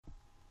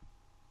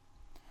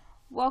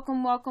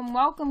Welcome, welcome,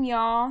 welcome,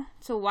 y'all,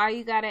 to Why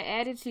You Got an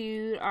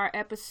Attitude, our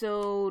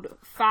episode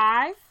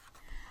 5.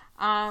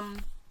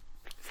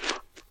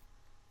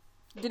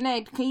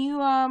 Danae,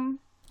 can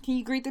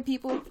you greet the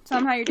people? Tell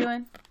them how you're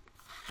doing.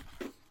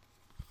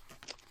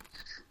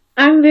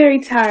 I'm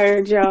very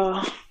tired,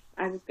 y'all.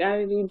 I just got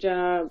a new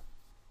job,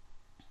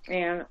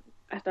 and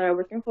I started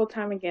working full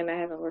time again. I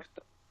haven't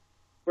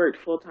worked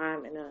full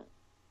time in a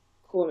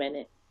cool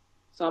minute,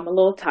 so I'm a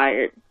little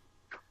tired.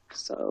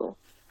 So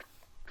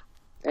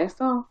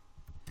that's all.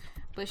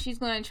 But she's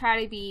going to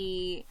try to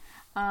be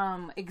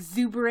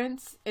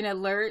exuberant and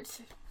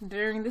alert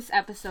during this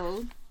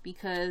episode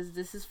because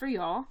this is for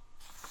y'all.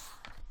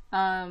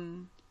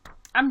 I'm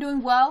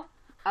doing well.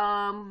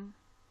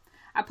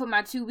 I put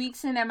my 2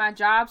 weeks in at my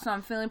job, so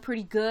I'm feeling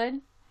pretty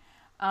good.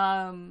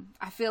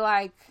 I feel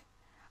like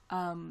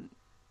a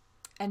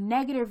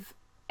negative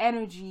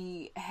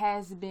energy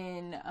has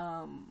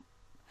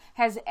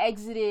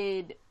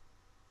exited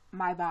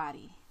my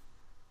body.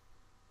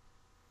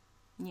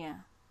 Yeah,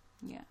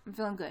 I'm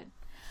feeling good.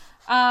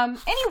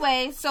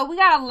 Anyway, so we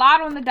got a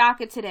lot on the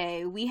docket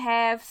today. We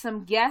have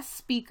some guest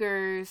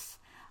speakers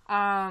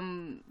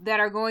that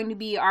are going to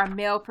be our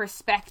male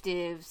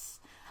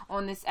perspectives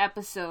on this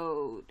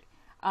episode,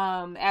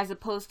 as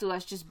opposed to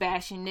us just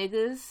bashing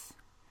niggas.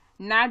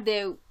 Not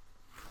that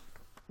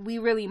we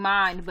really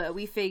mind, but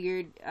we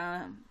figured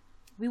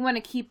we want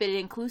to keep it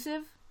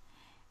inclusive.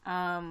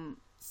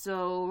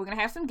 So we're gonna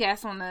have some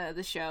guests on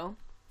the show.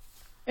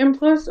 And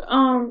plus,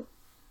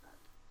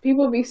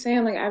 people be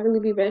saying, like, I really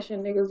be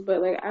bashing niggas,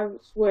 but, like, I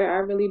swear I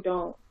really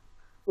don't.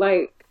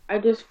 Like, I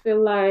just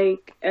feel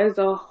like, as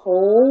a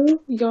whole,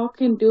 y'all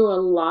can do a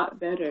lot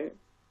better.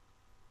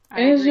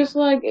 And it's just,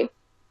 like,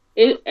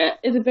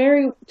 it's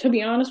very, to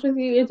be honest with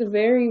you, it's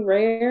very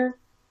rare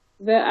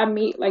that I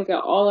meet, like, an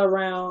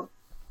all-around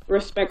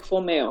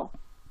respectful male.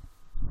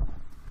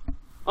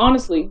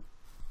 Honestly.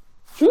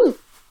 Truly.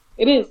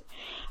 It is.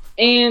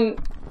 And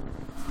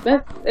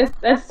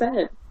that's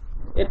sad.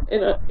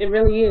 It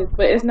really is,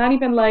 but it's not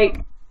even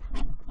like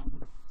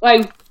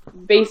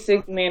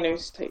basic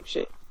manners type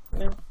shit. You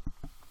know?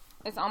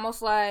 It's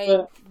almost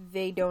like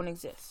they don't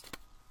exist.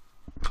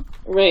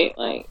 Right,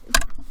 like,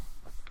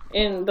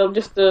 and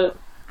just the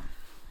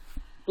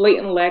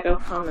blatant lack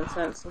of common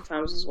sense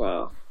sometimes as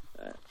well.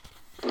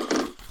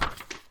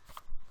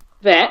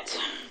 But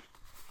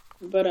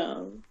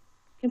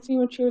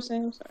continue what you were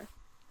saying. I'm sorry.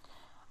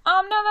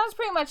 No, that's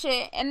pretty much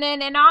it. And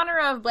then in honor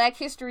of Black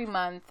History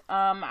Month,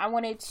 I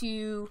wanted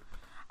to,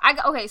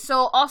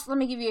 so also let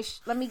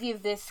me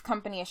give this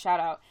company a shout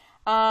out.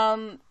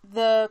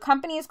 The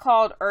company is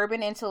called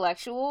Urban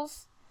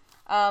Intellectuals.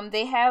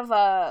 They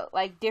have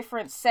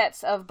different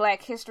sets of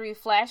Black History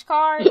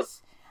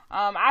flashcards.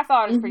 I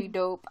thought it was pretty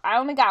dope. I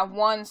only got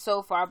one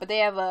so far, but they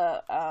have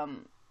a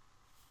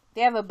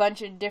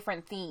bunch of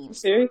different themes.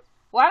 Serious?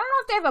 Well, I don't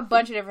know if they have a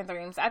bunch of different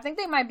themes. I think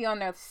they might be on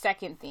their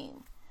second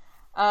theme.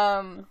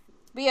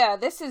 But yeah,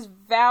 this is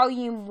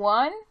volume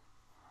 1.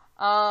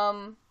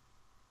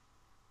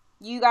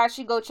 You guys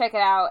should go check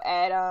it out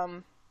at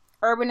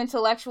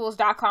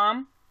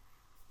urbanintellectuals.com.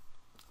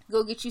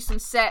 Go get you some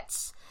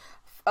sets.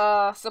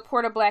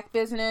 Support a Black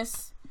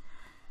business.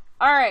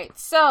 Alright,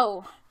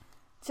 so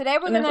today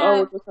we're that's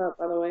always what's up,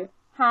 by the way.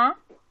 Huh?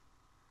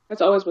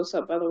 That's always what's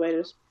up, by the way,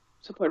 just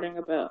supporting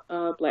a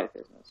Black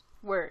business.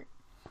 Word.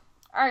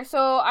 Alright,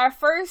 so our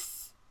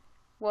first,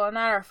 well,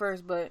 not our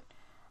first, but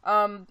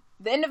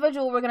the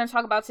individual we're going to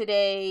talk about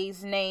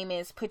today's name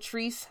is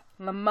Patrice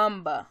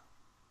Lumumba.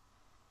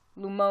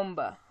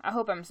 I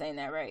hope I'm saying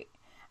that right.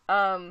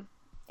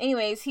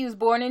 Anyways, he was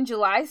born in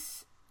July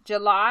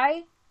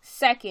 2nd,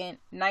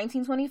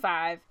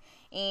 1925,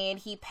 and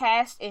he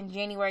passed in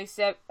January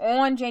 17,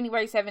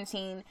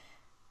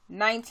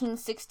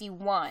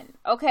 1961.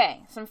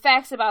 Okay, some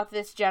facts about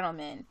this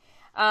gentleman.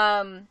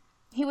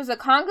 He was a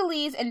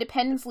Congolese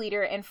independence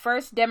leader and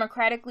first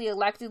democratically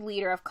elected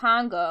leader of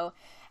Congo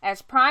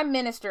as prime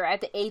minister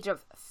at the age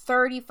of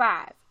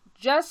 35.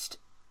 Just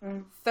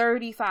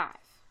 35.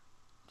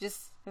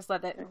 Just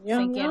let that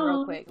sink in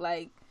real quick.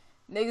 Like,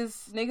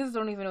 niggas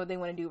don't even know what they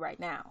want to do right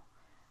now.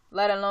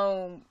 Let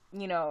alone,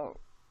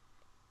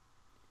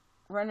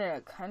 running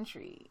a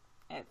country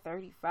at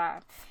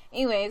 35.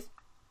 Anyways,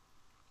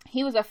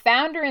 he was a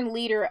founder and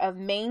leader of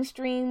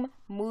mainstream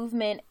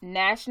movement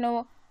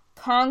National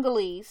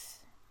Congolese.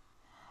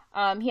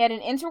 He had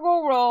an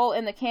integral role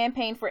in the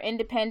campaign for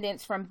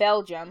independence from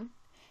Belgium.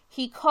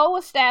 He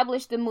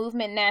co-established the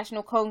movement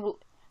National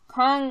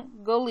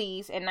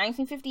Congolese in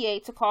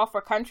 1958 to call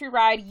for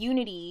countrywide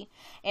unity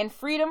and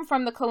freedom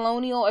from the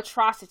colonial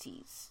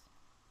atrocities.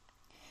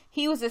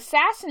 He was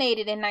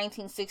assassinated in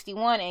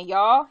 1961, and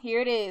y'all, here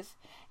it is.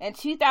 In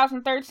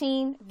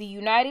 2013, the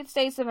United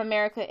States of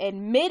America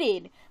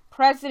admitted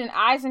President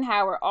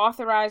Eisenhower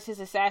authorized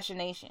his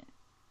assassination.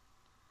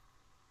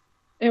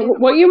 And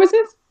what year was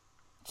this?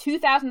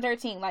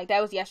 2013, like that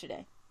was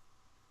yesterday.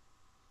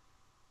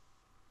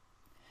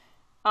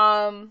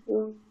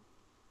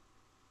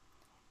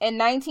 In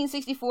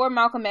 1964,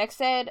 Malcolm X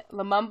said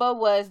Lumumba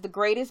was the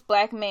greatest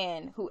black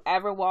man who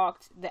ever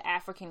walked the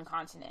African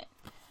continent.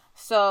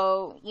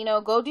 So,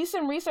 go do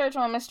some research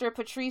on Mr.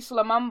 Patrice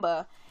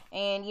Lumumba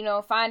and,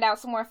 find out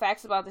some more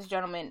facts about this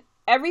gentleman.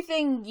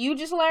 Everything you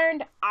just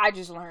learned, I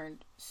just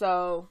learned.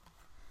 So,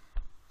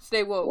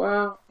 stay woke.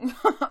 Wow.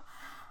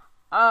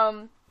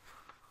 I'm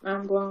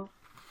blown.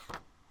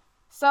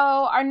 So,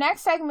 our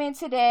next segment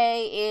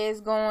today is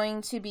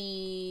going to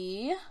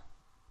be...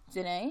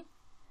 Danae,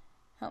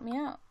 help me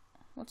out.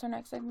 What's our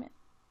next segment?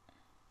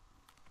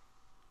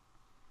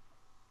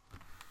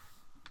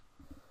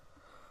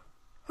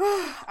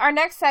 Our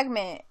next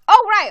segment.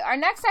 Oh, right. Our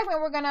next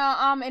segment,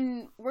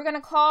 we're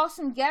gonna call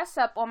some guests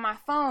up on my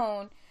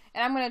phone,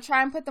 and I'm gonna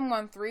try and put them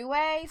on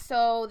three-way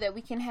so that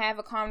we can have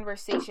a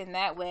conversation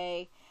that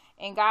way.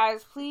 And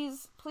guys,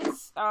 please,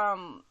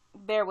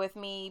 bear with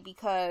me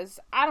because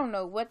I don't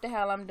know what the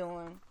hell I'm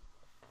doing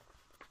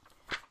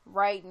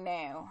right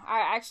now.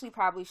 I actually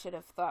probably should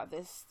have thought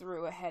this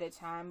through ahead of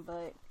time,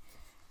 but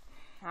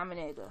I'm a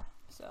nigga,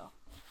 so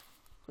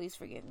please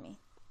forgive me.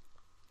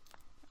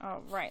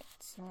 Alright,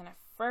 so I'm gonna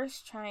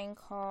first try and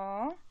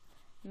call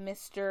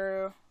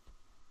Mr.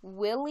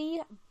 Willie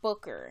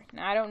Booker.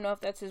 Now, I don't know if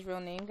that's his real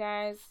name,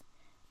 guys.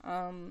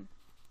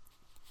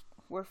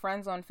 We're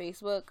friends on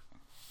Facebook,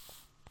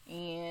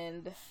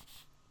 and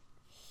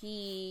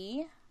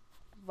he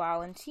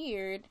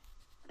volunteered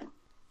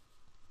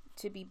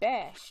to be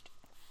bashed.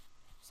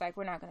 It's like,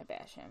 we're not going to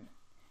bash him.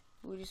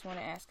 We just want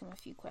to ask him a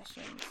few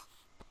questions.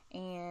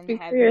 And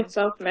Speak for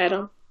yourself,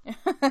 madam.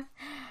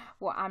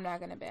 Well, I'm not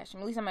going to bash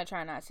him. At least I'm going to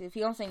try not to. If he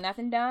don't say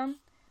nothing dumb,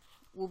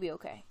 we'll be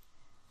okay.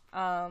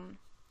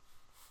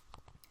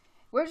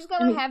 We're just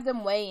going to have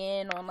them weigh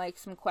in on, like,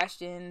 some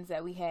questions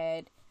that we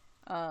had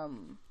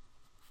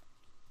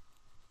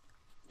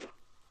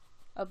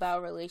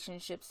about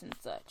relationships and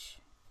such.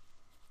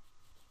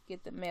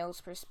 Get the male's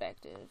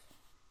perspective.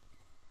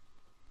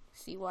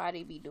 See why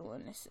they be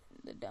doing this,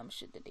 the dumb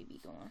shit that they be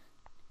doing.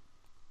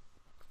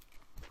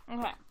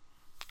 Okay.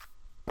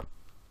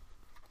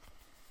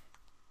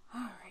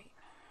 Alright.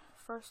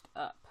 First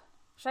up.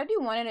 Should I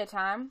do one at a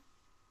time?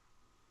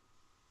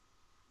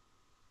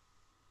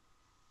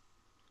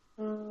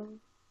 I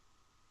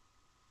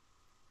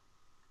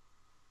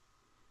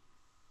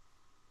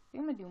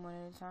think I'm gonna do one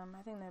at a time.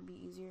 I think that'd be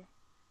easier.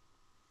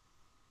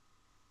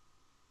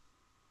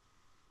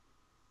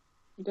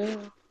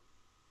 Damn.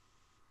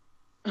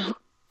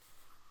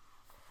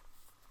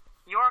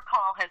 Your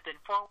call has been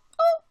full.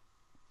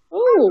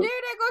 Oh! There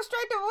that goes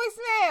straight to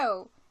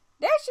voicemail.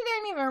 That shit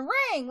didn't even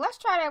ring. Let's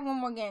try that one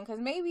more again, because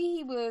maybe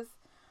he was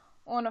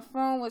on the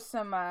phone with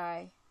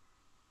somebody.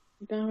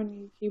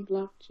 Downey, he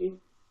blocked you.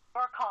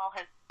 Your call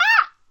has...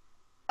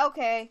 Ah!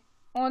 Okay,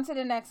 on to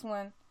the next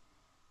one.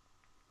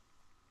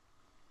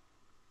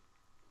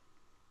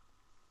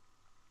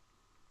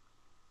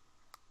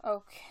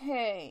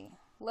 Okay,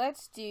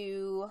 let's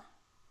do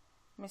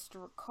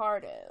Mr.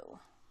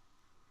 Ricardo.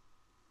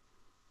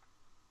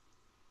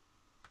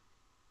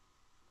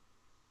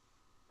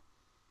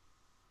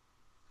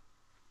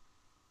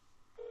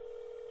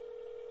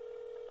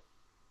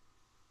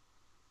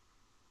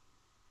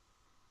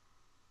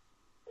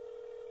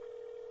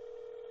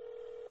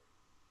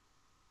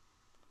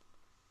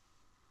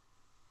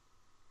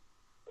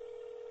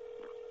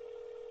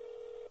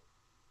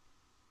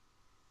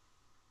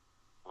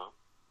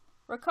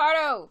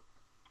 Ricardo.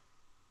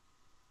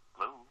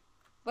 Hello.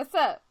 What's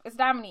up? It's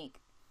Dominique.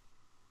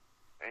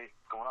 Hey,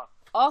 what's going on?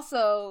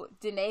 Also,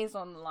 Danae's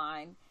on the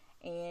line,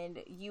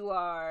 and you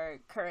are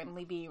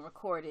currently being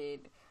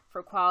recorded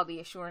for quality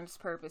assurance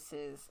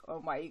purposes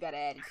on why you got an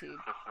attitude.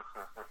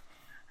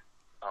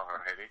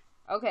 Alrighty.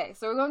 Okay,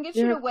 so we're going to get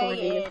you to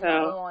weigh in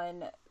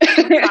on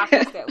the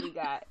topics that we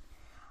got.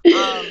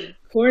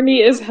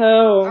 Corny as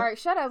hell. Alright,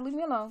 shut up. Leave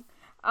me alone.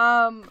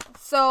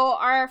 So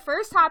our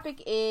first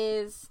topic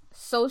is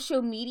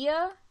social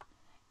media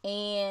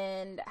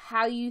and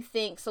how you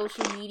think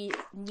social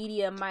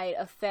media might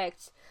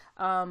affect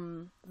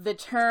the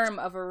term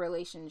of a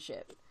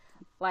relationship,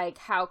 like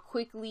how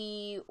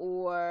quickly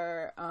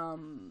or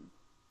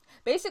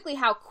basically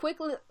how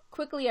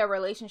quickly a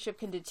relationship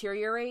can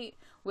deteriorate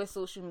with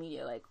social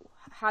media. Like,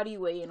 how do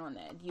you weigh in on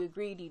that? Do you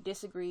agree? Do you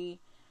disagree?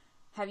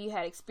 Have you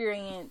had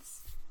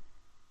experience?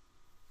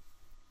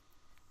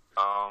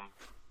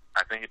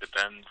 I think it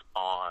depends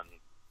on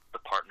the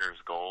partner's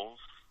goals.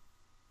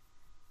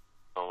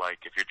 So, like,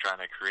 if you're trying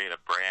to create a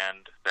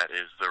brand that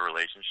is the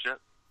relationship,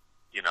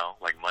 you know,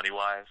 like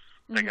money-wise,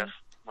 I guess,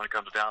 when it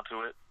comes down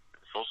to it,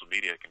 social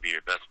media can be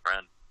your best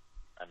friend.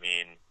 I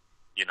mean,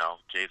 you know,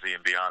 Jay-Z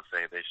and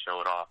Beyonce, they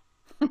show it off,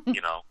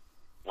 you know,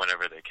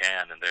 whenever they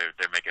can, and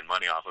they're making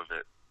money off of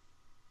it.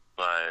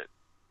 But,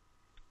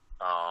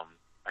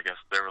 I guess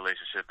their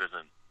relationship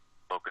isn't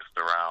focused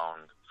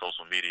around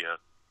social media,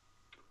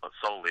 but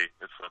solely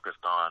it's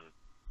focused on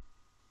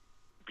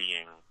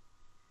being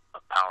a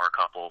power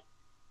couple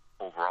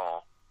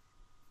overall.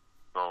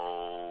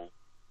 So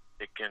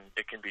it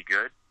can be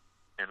good.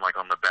 And like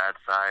on the bad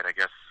side, I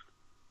guess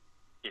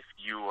if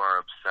you are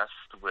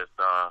obsessed with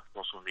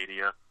social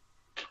media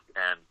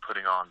and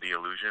putting on the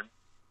illusion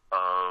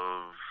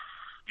of,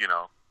 you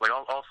know, like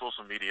all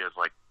social media is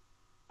like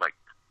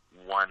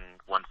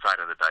one side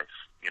of the dice.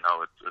 You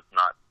know, it's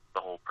not the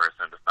whole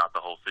person, it's not the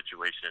whole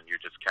situation.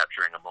 You're just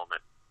capturing a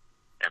moment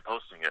and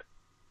posting it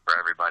for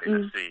everybody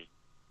to see.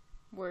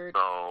 Word.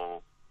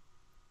 So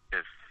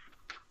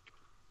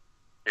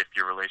if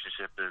your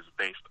relationship is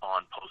based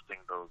on posting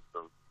those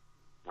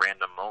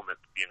random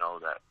moments, you know,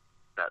 that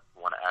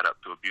want to add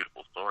up to a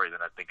beautiful story,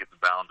 then I think it's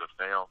bound to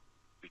fail,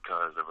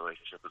 because a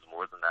relationship is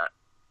more than that,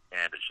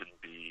 and it shouldn't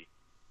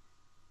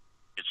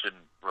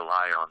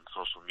rely on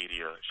social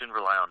media. It shouldn't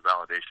rely on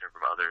validation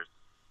from others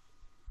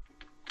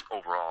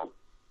overall.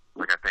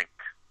 Like, I think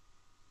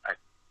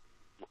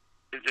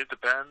it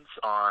depends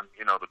on,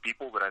 you know, the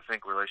people, but I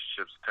think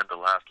relationships tend to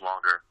last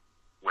longer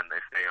when they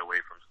stay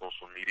away from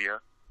social media.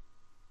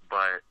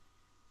 But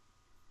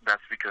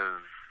that's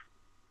because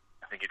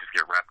I think you just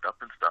get wrapped up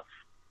in stuff.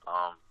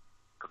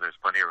 Because there's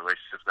plenty of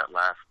relationships that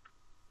last,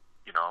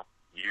 you know,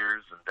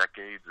 years and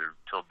decades or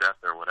till death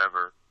or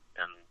whatever,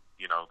 and,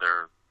 you know,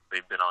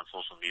 they've been on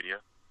social media,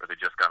 or they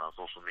just got on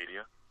social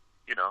media.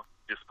 You know,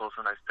 just post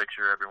a nice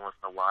picture every once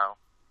in a while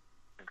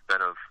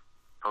instead of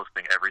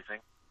posting everything,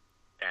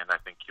 and I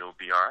think you'll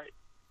be all right.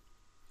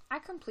 I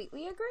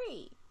completely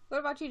agree. What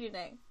about you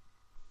today?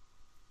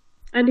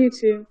 I do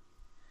too.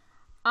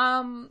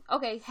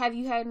 Okay, have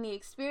you had any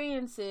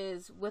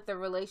experiences with a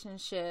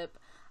relationship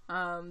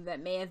that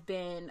may have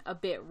been a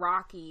bit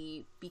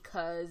rocky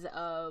because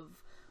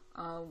of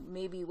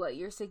maybe what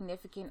your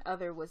significant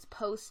other was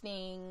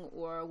posting,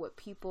 or what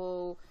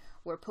people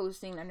were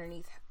posting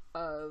underneath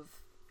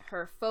of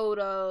her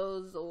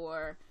photos,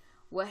 or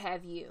what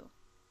have you?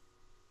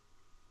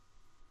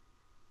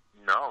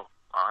 No,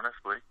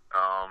 honestly,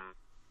 I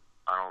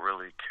don't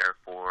really care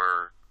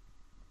for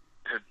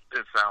it.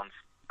 It sounds,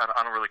 I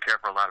don't really care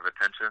for a lot of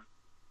attention.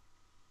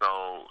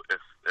 So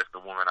if the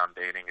woman I'm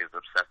dating is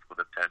obsessed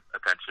with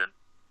attention,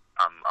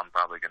 I'm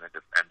probably gonna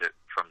just end it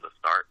from the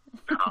start.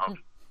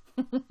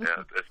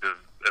 Yeah,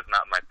 it's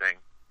not my thing.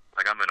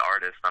 Like, I'm an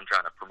artist. I'm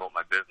trying to promote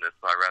my business,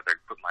 so I'd rather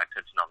put my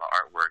attention on the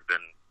artwork than,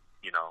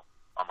 you know,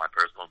 on my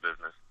personal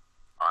business,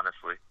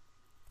 honestly.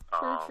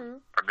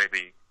 True. Or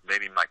maybe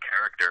my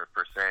character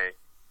per se,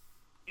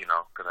 you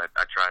know, because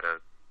I try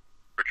to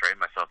portray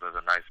myself as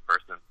a nice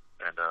person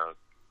and,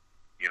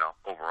 you know,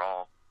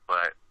 overall.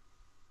 But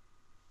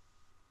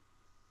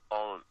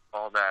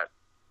all that,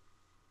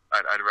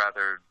 I'd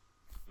rather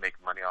make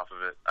money off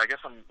of it. I guess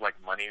I'm like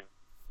money.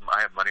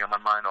 I have money on my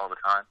mind all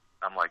the time.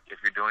 I'm like, if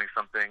you're doing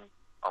something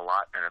a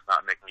lot and it's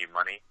not making you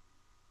money,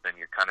 then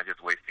you're kind of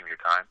just wasting your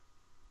time.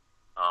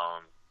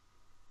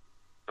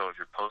 So if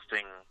you're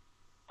posting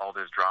all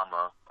this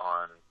drama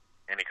on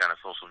any kind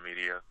of social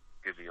media,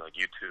 could be like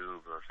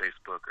YouTube or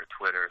Facebook or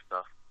Twitter or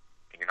stuff,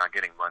 and you're not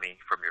getting money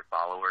from your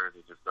followers,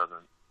 it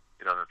doesn't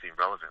seem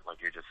relevant.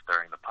 Like, you're just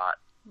stirring the pot,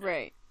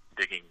 Right.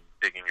 digging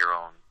your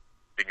own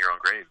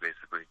grave,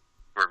 basically.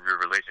 Or your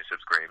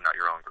relationship's grave, not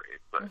your own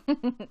grave, but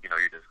you know,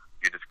 you're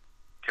just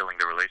killing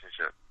the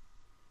relationship.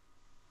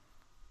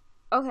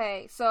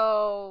 Okay,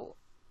 so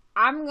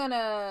I'm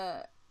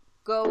gonna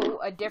go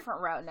a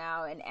different route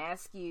now and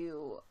ask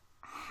you,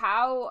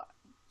 how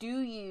do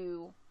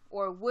you,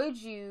 or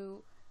would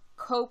you,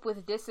 cope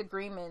with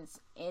disagreements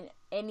in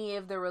any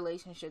of the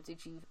relationships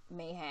that you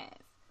may have?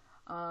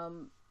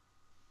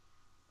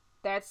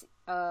 That's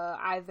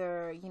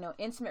either, you know,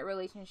 intimate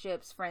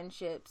relationships,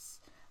 friendships,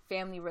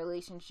 family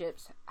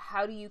relationships.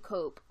 How do you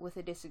cope with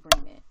a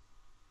disagreement?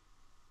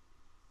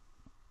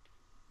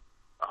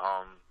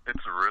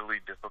 It's really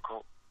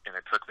difficult, and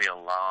it took me a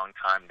long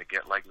time to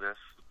get like this,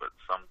 but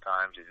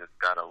sometimes you just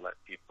gotta let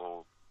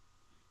people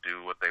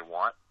do what they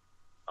want,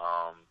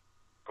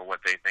 or what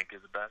they think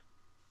is best.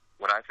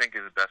 What I think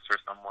is best for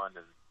someone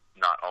is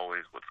not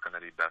always what's going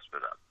to be best for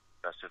them.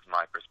 That's just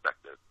my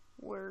perspective.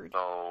 Word.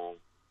 So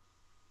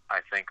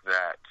I think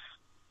that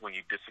when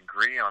you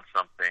disagree on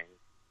something,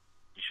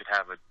 you should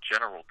have a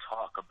general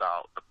talk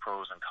about the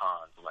pros and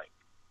cons. Like,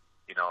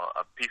 you know,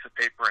 a piece of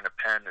paper and a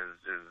pen is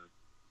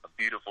a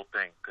beautiful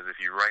thing, because if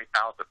you write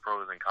out the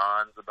pros and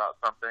cons about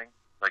something,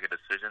 like a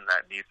decision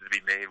that needs to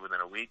be made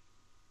within a week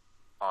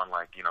on,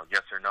 like, you know,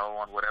 yes or no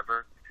on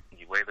whatever, and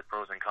you weigh the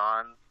pros and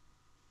cons,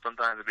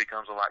 sometimes it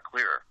becomes a lot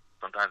clearer.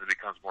 Sometimes it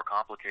becomes more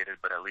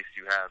complicated, but at least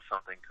you have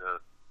something to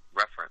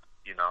reference,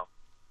 you know.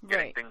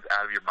 Getting things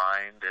out of your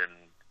mind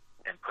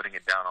and putting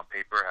it down on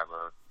paper,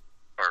 or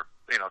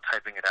you know,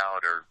 typing it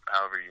out, or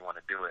however you want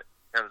to do it.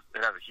 It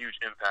has a huge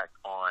impact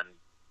on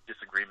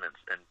disagreements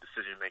and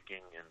decision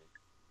making, and,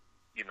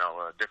 you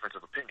know, a difference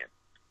of opinion.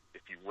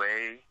 If you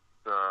weigh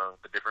the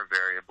different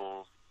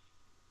variables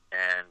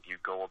and you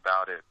go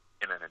about it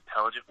in an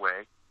intelligent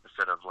way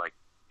instead of, like,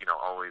 you know,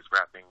 always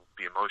wrapping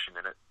the emotion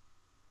in it,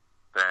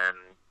 then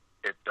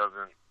it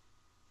doesn't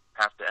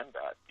have to end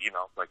that. You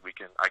know, like,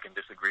 I can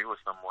disagree with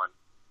someone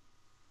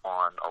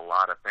on a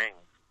lot of things,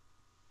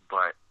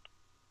 but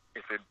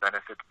if it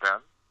benefits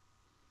them,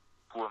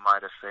 who am I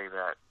to say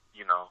that,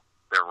 you know,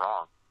 they're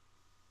wrong?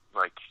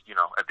 Like, you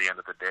know, at the end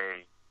of the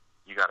day,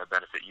 you got to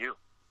benefit you.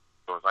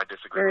 So if I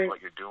disagree with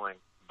what you're doing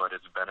but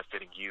it's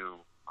benefiting you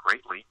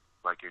greatly,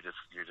 like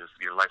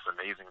your life's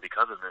amazing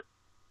because of it,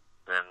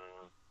 then,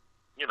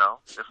 you know,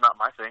 it's not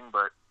my thing,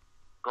 but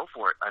go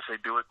for it. I say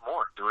do it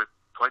more. Do it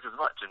twice as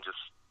much, and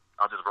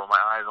I'll just roll my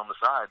eyes on the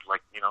side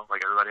like, you know,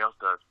 like everybody else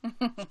does.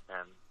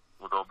 And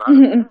we'll go about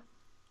it.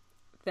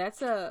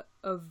 That's a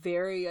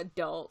very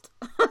adult,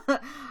 a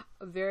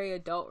very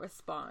adult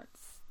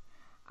response.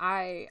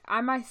 I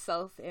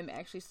myself am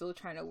actually still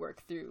trying to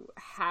work through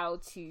how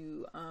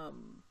to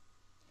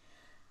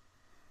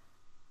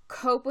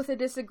cope with a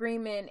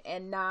disagreement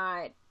and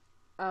not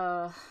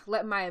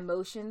let my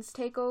emotions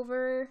take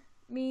over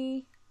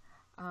me.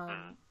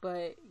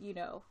 But, you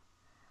know,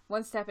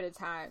 one step at a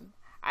time.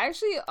 I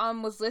actually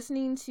was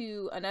listening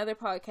to another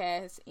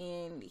podcast,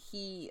 and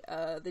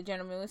the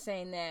gentleman was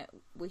saying that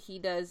what he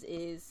does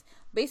is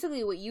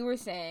basically what you were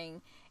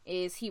saying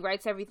is he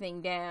writes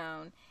everything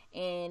down,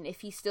 and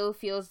if he still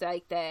feels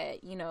like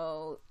that, you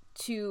know,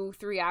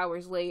 2-3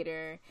 hours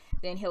later,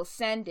 then he'll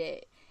send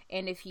it.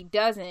 And if he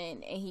doesn't,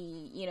 and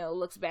he, you know,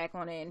 looks back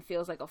on it and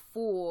feels like a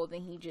fool,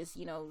 then he just,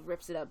 you know,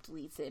 rips it up,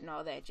 deletes it, and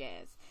all that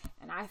jazz.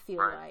 And I feel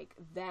like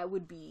that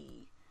would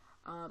be,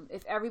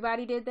 if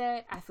everybody did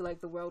that, I feel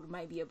like the world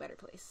might be a better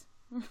place.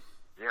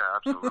 Yeah,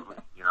 absolutely.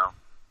 You know,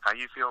 how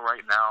you feel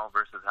right now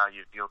versus how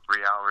you feel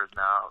 3 hours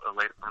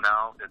later from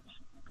now,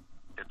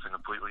 it's a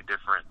completely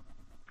different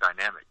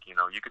dynamic. You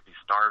know, you could be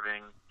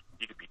starving,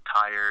 you could be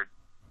tired,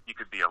 you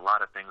could be a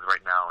lot of things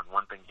right now, and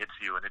one thing hits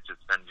you and it just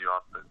sends you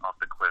off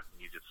the cliff, and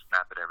you just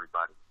snap at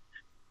everybody.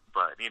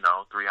 But, you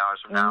know, 3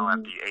 hours from now,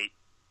 after you ate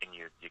and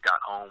you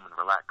got home and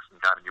relaxed and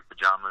got in your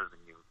pajamas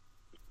and you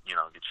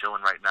know, you're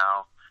chilling right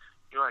now,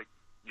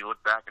 you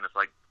look back and it's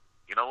like,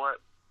 you know what?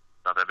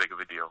 Not that big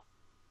of a deal.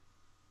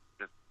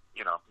 Just,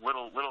 you know,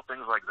 little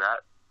things like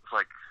that. It's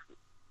like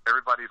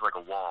everybody's like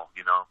a wall,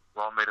 you know.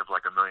 We're all made of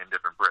like a million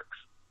different bricks.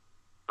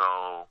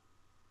 So,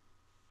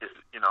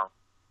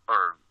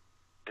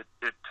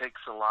 it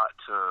takes a lot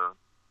to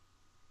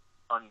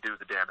undo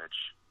the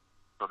damage.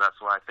 So that's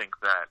why I think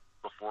that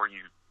before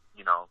you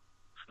know,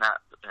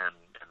 snap and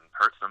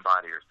hurt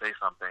somebody or say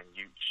something,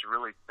 you should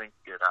really think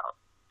it out.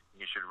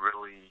 You should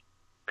really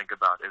think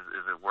about, is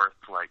it worth,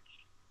 like,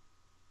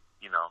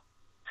 you know,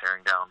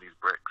 tearing down these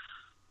bricks?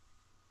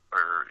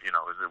 Or, you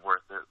know, is it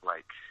worth it,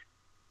 like,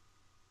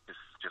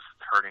 just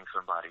hurting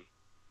somebody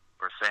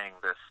or saying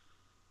this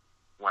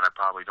when I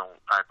probably don't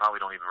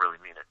even really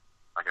mean it.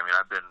 Like, I mean,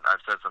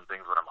 I've said some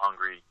things when I'm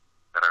hungry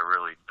that I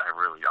really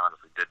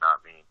honestly did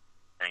not mean.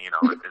 And, you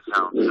know, it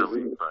sounds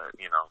silly, but,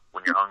 you know,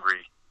 when you're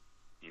hungry,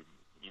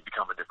 you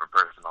become a different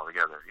person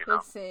altogether, you know?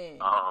 Listen,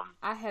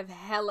 I have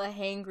hella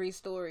hangry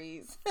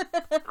stories.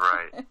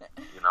 Right,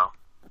 you know?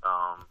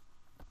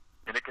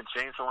 And it can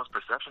change someone's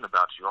perception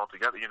about you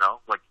altogether, you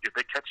know? Like, if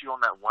they catch you on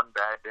that one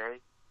bad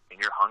day and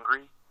you're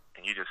hungry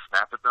and you just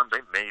snap at them,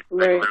 they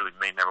literally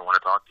may never want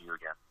to talk to you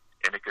again.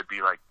 And it could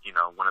be like, you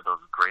know, one of those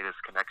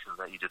greatest connections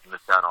that you just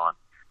missed out on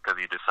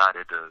because you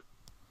decided to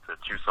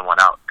choose someone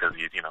out because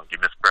you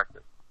missed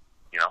breakfast.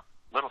 You know,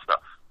 little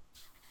stuff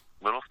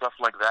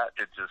like that.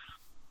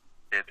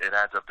 It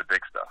adds up to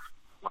big stuff.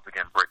 Once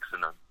again, bricks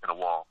in a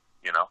wall.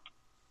 You know.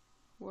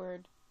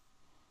 Word.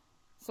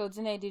 So,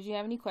 Danae, did you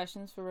have any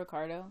questions for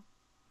Ricardo?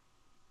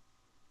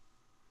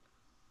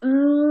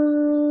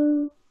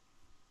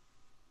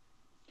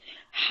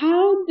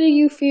 How do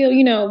you feel,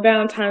 you know,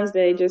 Valentine's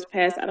Day just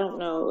passed. I don't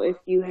know if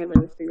you have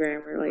an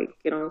Instagram or, like,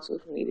 get on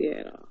social media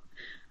at all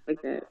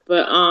like that.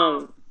 But,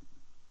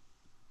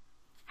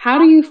 how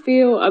do you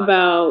feel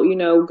about, you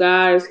know,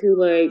 guys who,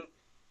 like,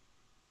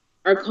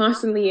 are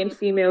constantly in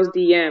females'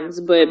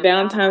 DMs, but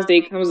Valentine's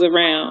Day comes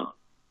around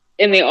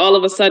and they all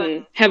of a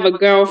sudden have a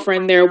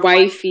girlfriend, their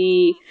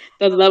wifey,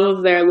 the love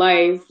of their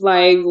life?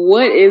 Like,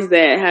 what is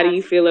that? How do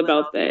you feel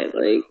about that?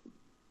 Like,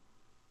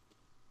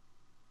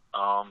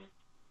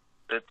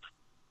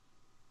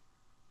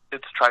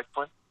 it's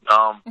trifling.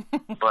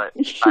 But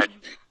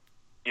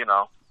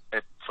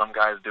some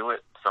guys do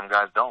it, some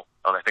guys don't.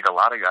 I think a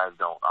lot of guys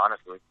don't,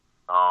 honestly.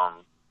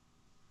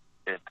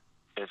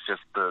 It's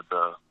just the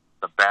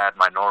bad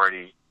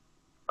minority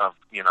of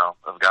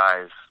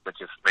guys that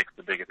just makes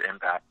the biggest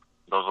impact.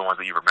 Those are the ones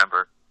that you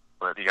remember.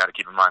 But you got to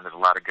keep in mind, there's a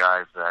lot of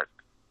guys that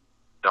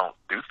don't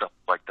do stuff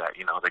like that.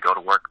 You know, they go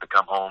to work, they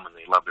come home, and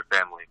they love their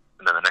family,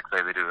 and then the next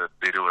day they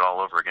do it all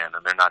over again,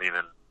 and they're not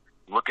even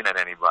looking at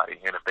anybody.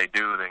 And if they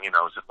do, then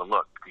it's just a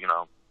look.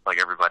 Like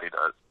everybody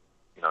does.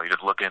 You're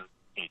just looking and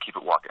you keep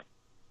it walking.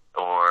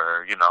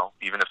 Or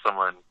even if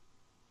someone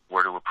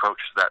were to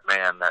approach that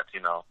man that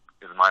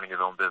is minding his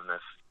own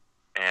business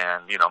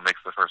and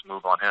makes the first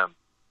move on him,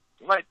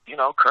 you might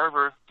curve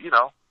her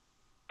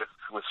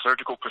with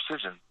surgical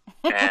precision,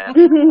 and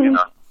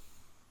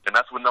and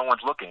that's when no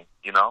one's looking,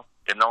 and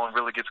no one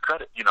really gets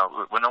credit.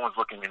 When no one's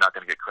looking, you're not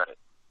going to get credit.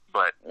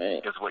 But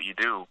it's what you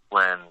do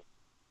when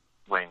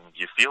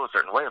you feel a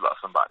certain way about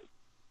somebody.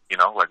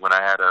 Like when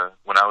I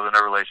was in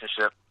a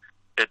relationship,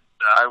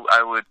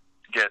 I would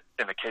get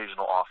an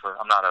occasional offer.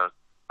 I'm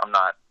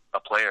not a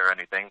player or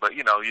anything, but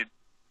you'd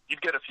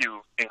get a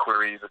few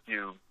inquiries, a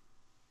few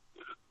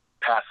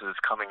passes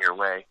coming your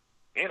way,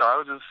 you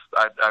know,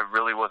 I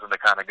really wasn't the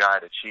kind of guy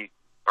to cheat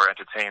or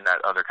entertain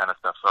that other kind of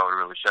stuff, so I would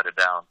really shut it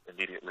down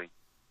immediately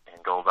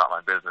and go about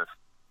my business.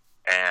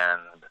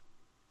 And,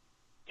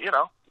 you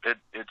know, it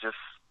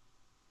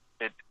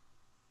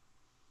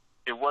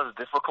was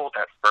difficult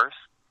at first.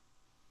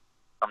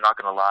 I'm not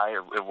going to lie,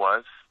 it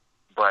was.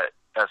 But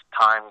as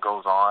time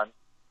goes on,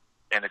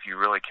 and if you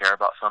really care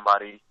about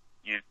somebody,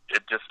 it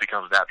just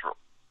becomes natural.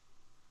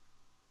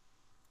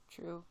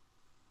 True.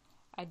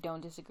 I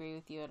don't disagree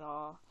with you at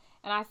all.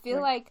 And I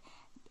feel like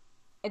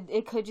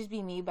it could just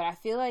be me, but I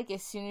feel like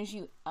as soon as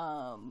you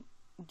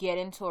get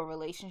into a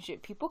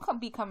relationship, people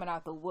be coming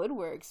out the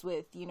woodworks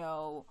with, you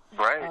know,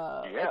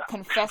 like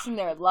confessing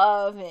their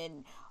love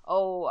and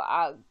all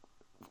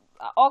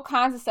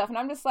kinds of stuff. And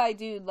I'm just like,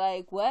 dude,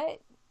 like, what?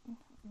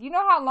 You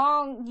know how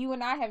long you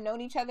and I have known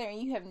each other,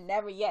 and you have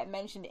never yet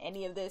mentioned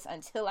any of this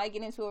until I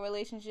get into a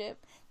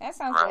relationship? That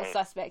sounds a little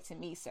suspect to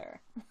me, sir.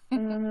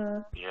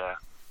 Yeah.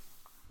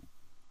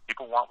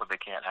 People want what they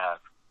can't have.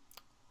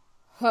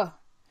 Huh.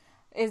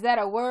 Is that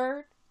a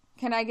word?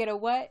 Can I get a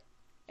what?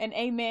 An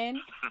amen?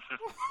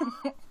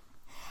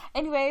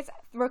 Anyways,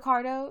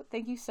 Ricardo,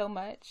 thank you so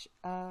much.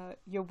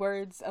 Your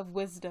words of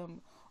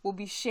wisdom will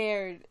be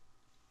shared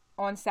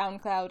on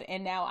SoundCloud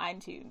and now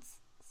iTunes.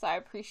 So I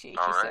appreciate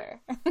you, sir.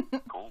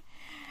 Cool.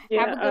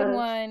 Yeah, have a good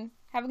one.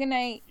 Have a good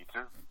night. You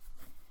too.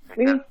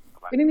 We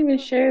didn't even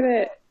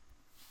share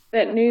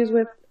that news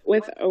with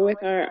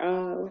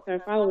our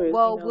followers.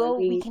 Well, you know,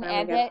 we can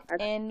add that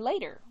in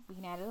later. We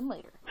can add it in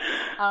later.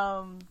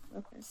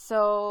 Okay.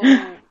 So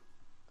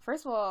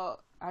first of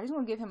all, I just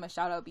want to give him a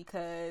shout out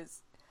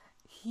because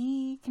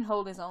he can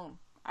hold his own.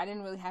 I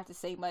didn't really have to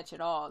say much at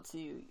all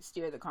to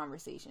steer the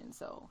conversation.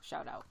 So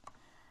shout out.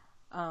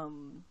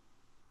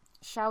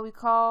 Shall we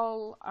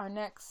call our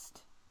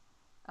next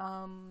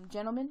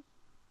gentleman?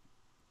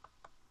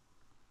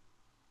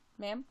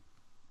 Ma'am?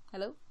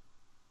 Hello?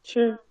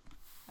 Sure.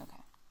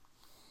 Okay.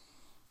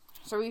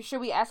 So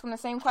should we ask him the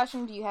same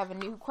question? Do you have a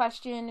new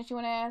question that you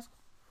want to ask?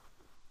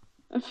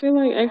 I feel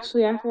like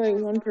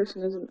one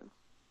person is enough.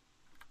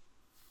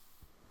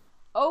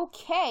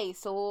 Okay,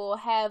 so we'll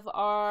have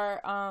our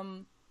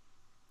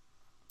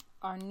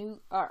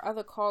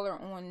other caller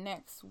on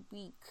next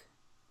week.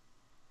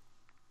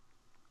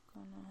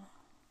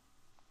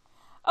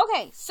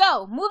 Okay,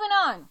 so moving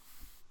on.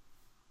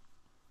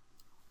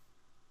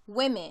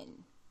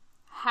 Women,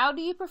 how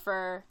do you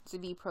prefer to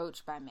be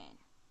approached by men?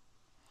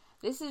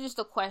 This is just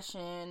a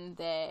question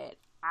that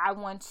I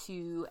want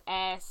to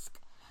ask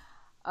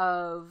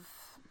of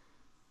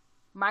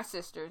my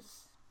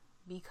sisters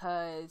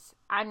because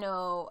I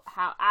know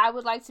how I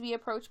would like to be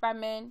approached by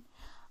men,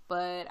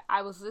 but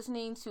I was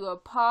listening to a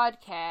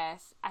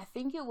podcast. I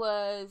think it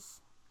was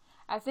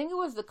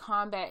the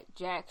Combat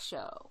Jack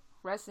show.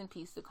 Rest in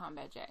peace to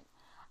Combat Jack.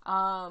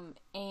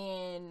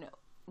 And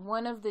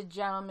one of the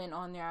gentlemen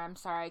on there, I'm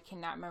sorry, I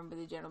cannot remember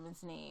the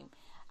gentleman's name.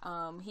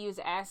 He was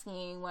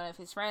asking one of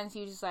his friends,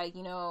 he was just like,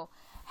 you know,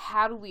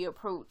 how do we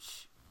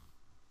approach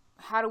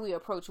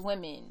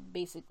women,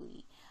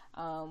 basically,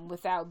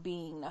 without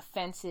being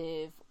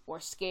offensive or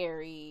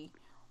scary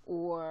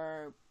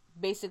or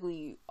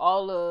basically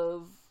all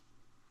of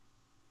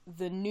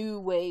the new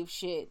wave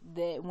shit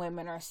that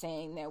women are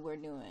saying that we're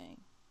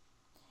doing.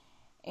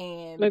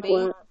 And like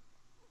what?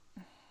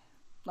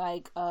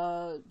 Like,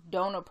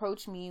 don't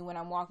approach me when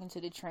I'm walking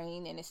to the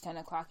train and it's 10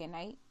 o'clock at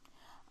night.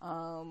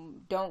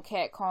 Don't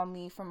catcall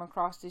me from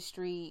across the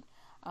street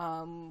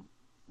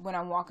when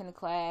I'm walking to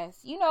class.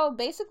 You know,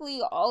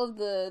 basically all of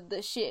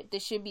the shit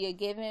that should be a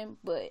given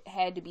but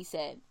had to be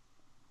said.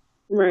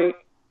 Right.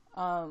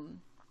 I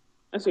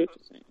see what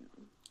you're saying.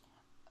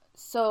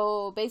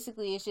 So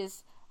basically it's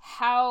just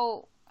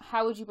how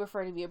would you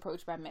prefer to be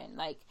approached by men?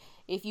 Like,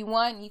 if you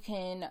want, you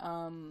can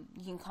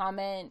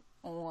comment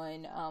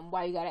on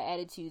Why You Got an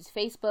Attitude's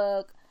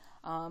Facebook.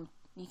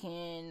 You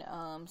can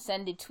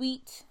send a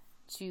tweet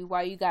to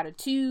Why You Got a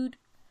Tude.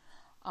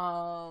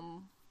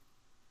 Send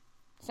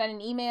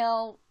an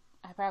email.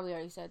 I probably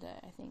already said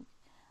that, I think.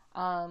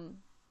 I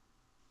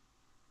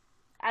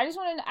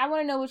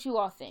want to know what you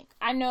all think.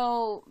 I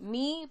know,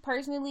 me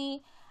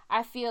personally,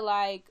 I feel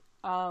like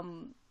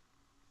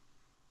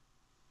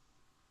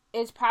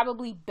it's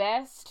probably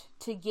best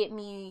to get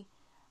me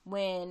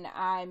when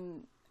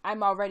I'm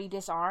already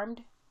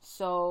disarmed.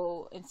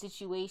 So in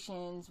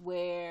situations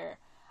where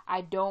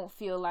I don't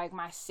feel like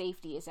my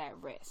safety is at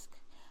risk.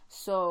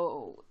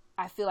 So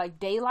I feel like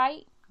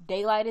daylight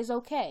is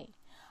okay.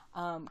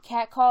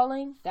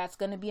 Catcalling, that's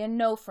gonna be a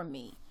no from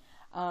me.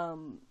 I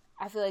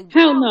feel like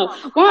hell no.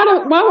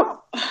 Why?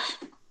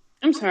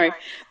 I'm sorry,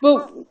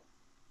 but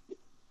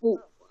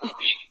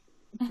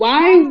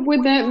why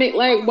would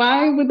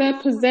that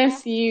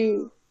possess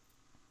you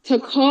to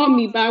call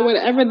me by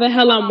whatever the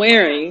hell I'm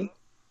wearing?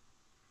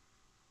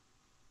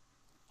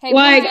 Hey,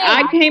 like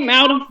I came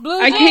out of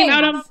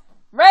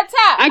red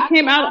top. I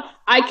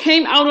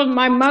came out of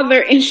my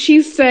mother and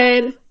she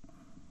said,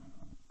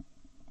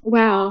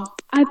 "Wow,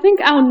 I think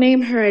I'll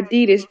name her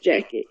Adidas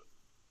jacket."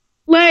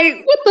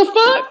 Like, what the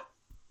fuck?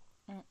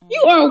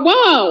 You are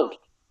wild.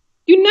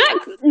 You're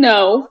not.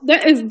 No,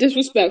 that is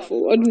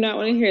disrespectful. I do not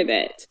want to hear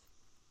that.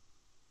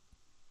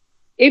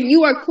 If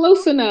you are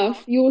close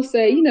enough, you will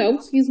say,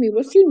 excuse me,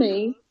 what's your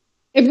name?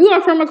 If you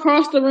are from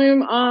across the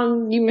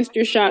room, you missed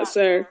your shot,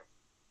 sir.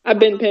 I've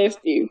been past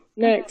you.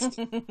 Next.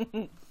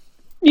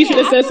 You should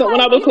have said something when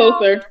I was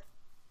closer.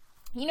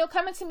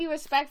 Coming to me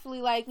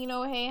respectfully, like,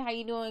 hey, how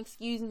you doing?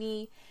 Excuse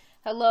me.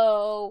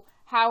 Hello.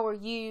 How are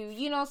you?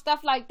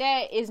 Stuff like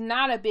that is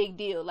not a big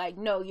deal. Like,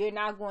 no, you're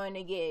not going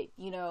to get,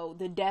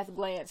 the death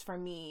glance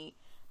from me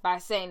by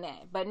saying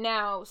that. But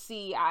now,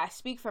 see, I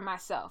speak for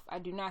myself. I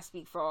do not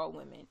speak for all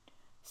women.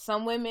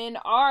 Some women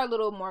are a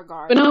little more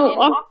guarded. But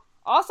no,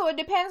 also, it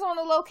depends on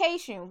the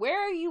location.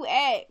 Where are you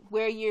at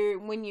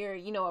when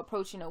you're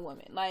approaching a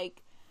woman?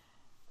 Like,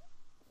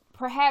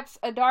 perhaps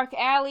a dark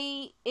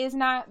alley is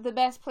not the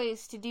best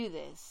place to do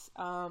this.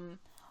 On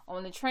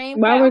the train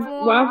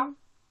platform.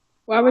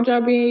 Why would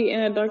y'all be in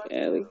a dark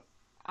alley?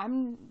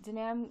 I'm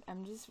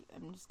just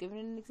giving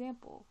an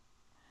example.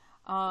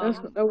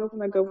 That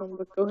wasn't a good one,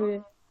 but go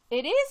ahead.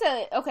 It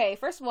is okay.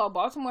 First of all,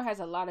 Baltimore has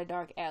a lot of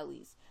dark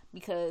alleys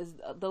because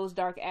those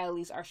dark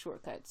alleys are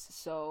shortcuts.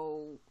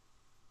 So,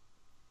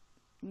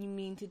 you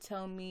mean to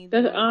tell me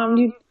that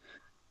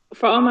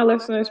for all my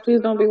listeners, please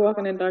don't be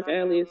walking in dark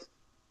alleys.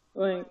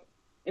 Like,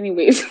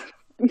 anyways,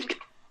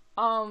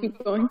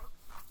 keep going.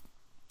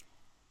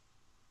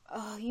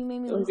 Oh, you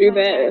made me don't do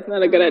that. It's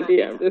not a good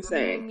idea. I'm just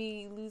saying. You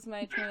made me lose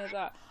my train of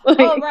thought.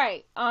 Oh,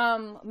 right.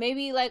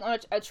 Maybe like on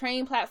a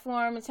train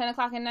platform at 10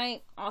 o'clock at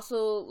night.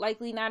 Also,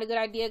 likely not a good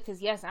idea because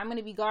yes, I'm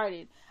gonna be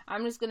guarded.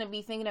 I'm just gonna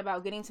be thinking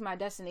about getting to my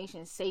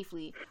destination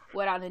safely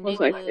without a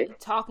nigga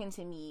talking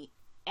to me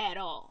at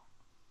all.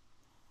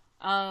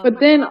 But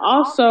then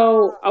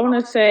also, I want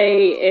to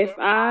say if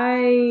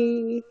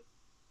I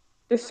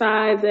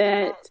decide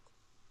that,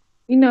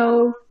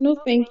 no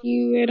thank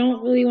you, I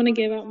don't really want to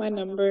give out my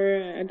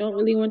number, I don't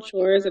really want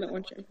yours, I don't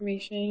want your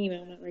information,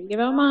 I'm not going to give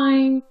out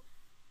mine,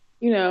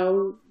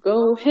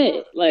 go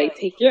ahead, like,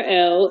 take your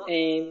L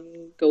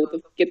and go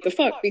get the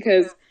fuck,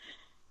 because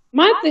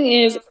my thing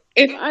is,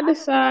 if I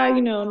decide,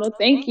 no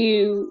thank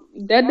you,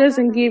 that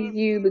doesn't give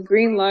you the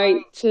green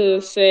light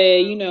to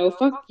say,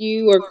 fuck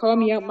you or call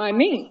me out my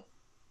name.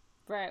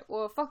 Right,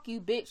 well, fuck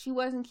you, bitch, you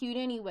wasn't cute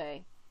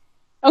anyway.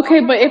 Okay,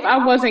 but if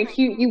I wasn't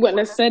cute, you wouldn't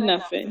have said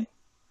nothing.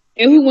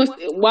 And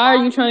why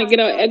are you trying to get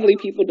out ugly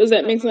people? Does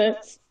that make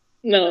sense?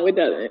 No, it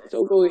doesn't.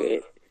 So go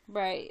ahead.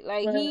 Right.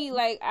 Like,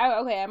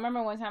 I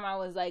remember one time I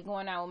was, like,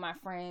 going out with my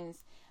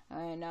friends,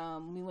 and,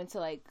 we went to,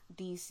 like,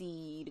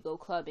 DC to go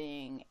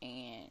clubbing,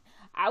 and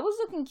I was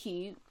looking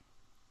cute,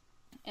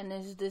 and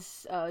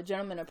this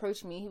gentleman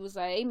approached me. He was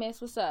like, hey,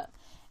 miss, what's up?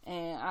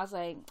 And I was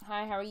like,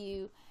 hi, how are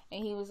you?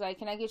 And he was like,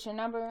 can I get your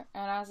number?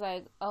 And I was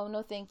like, oh,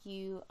 no, thank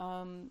you.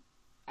 I'm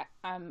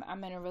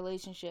in a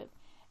relationship.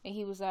 And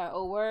he was like,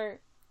 oh, word?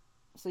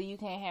 So you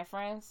can't have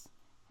friends?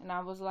 And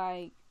I was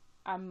like,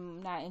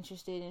 I'm not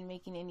interested in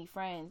making any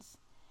friends.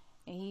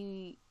 And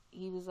he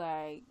was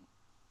like,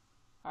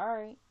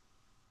 alright.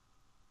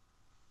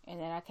 And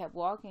then I kept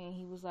walking, and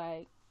he was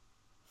like,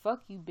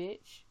 fuck you,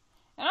 bitch.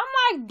 And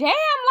I'm like, damn,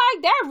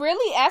 like, that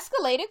really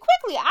escalated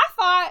quickly. I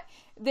thought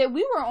that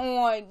we were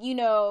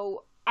on,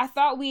 I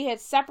thought we had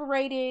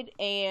separated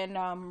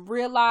and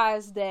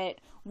realized that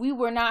we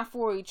were not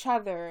for each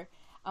other,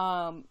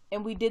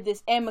 and we did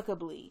this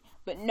amicably.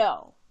 But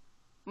no.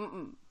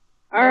 Mm-mm.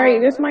 All right,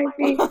 this might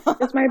be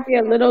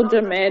a little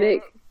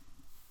dramatic,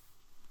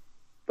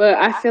 but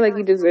I feel like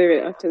you deserve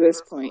it up to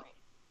this point.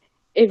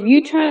 If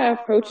you try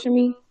to approach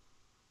me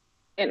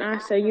and I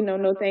say,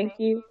 no thank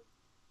you,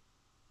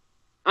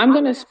 I'm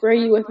going to spray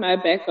you with my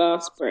back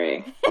off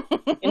spray.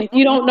 And if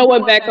you don't know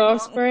what back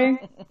off spray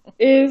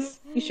is,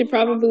 you should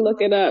probably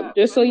look it up,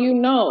 just so you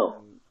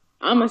know.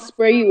 I'm going to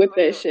spray you with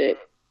that shit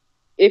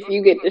if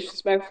you get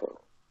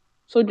disrespectful.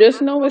 So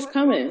just know it's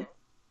coming.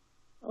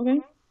 Okay?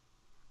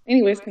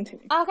 Anyways,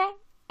 continue. Okay.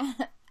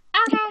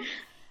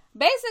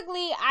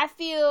 Basically, I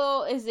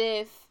feel as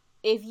if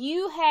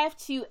you have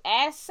to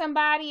ask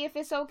somebody if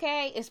it's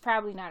okay, it's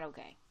probably not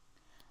okay.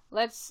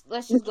 Let's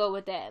just go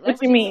with that. What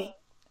do you mean?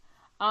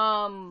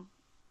 I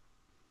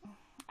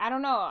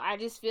don't know. I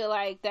just feel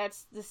like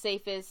that's the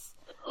safest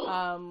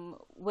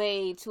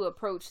way to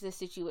approach the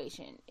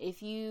situation.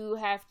 If you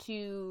have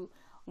to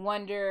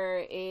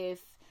wonder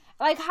if,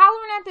 like,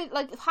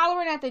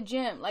 hollering at the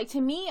gym, like, to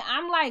me,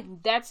 I'm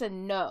like, that's a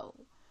no.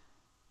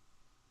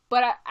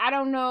 But I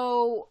don't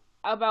know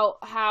about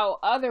how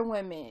other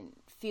women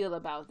feel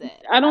about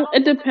that.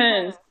 It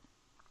depends.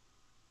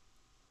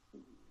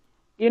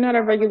 You're not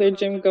a regular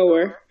gym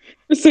goer,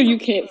 so you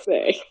can't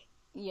say.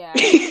 Yeah, I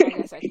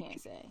guess I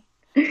can't say.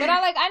 But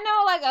I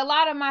know, like, a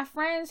lot of my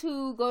friends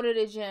who go to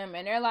the gym,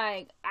 and they're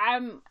like,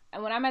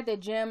 when I'm at the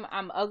gym,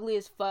 I'm ugly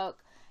as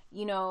fuck.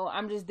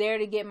 I'm just there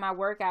to get my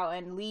workout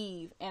and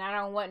leave, and I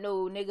don't want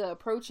no nigga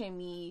approaching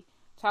me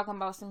talking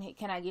about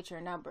can I get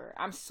your number?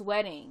 I'm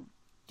sweating.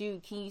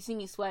 Dude, can you see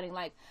me sweating?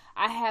 Like,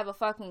 I have a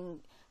fucking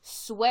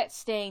sweat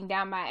stain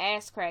down my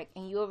ass crack,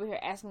 and you over here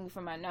asking me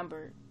for my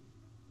number.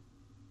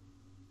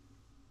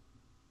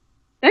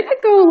 That could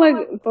can go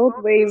like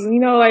both ways. You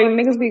know, like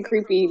niggas be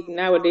creepy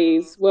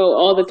nowadays. Well,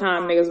 all the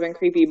time niggas been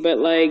creepy, but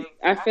like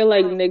I feel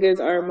like niggas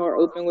are more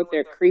open with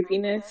their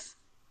creepiness,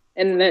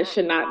 and that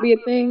should not be a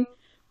thing.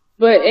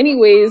 But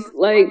anyways,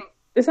 like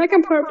the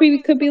second part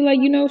could be like,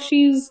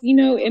 she's,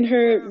 in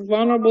her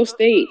vulnerable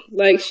state.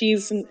 Like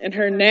she's in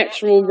her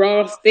natural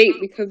raw state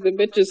because the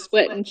bitch is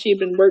sweating, she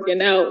been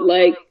working out.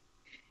 Like,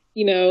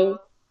 you know,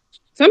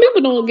 some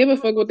people don't give a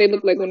fuck what they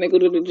look like when they go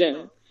to the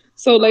gym.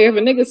 So like if a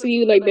nigga see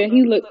you like that,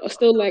 he look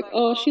still like,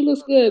 oh, she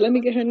looks good, let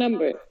me get her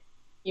number.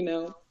 You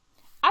know.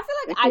 I feel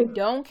like I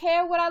don't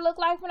care what I look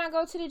like when I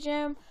go to the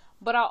gym,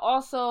 but I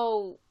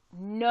also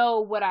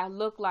know what I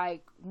look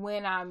like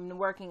when I'm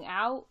working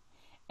out.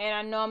 And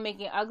I know I'm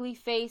making ugly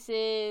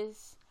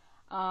faces.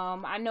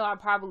 I know I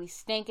probably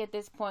stink at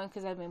this point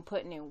because I've been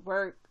putting in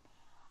work.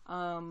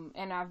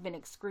 And I've been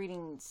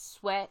excreting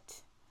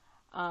sweat.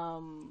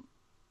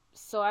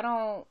 So I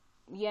don't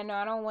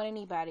want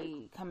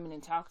anybody coming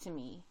and talk to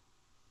me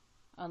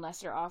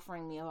unless they're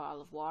offering me a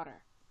bottle of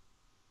water.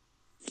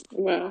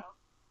 Wow.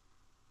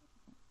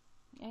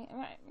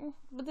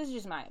 But this is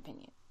just my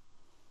opinion.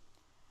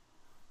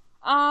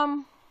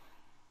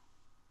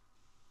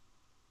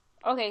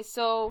 Okay,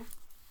 so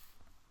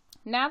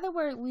now that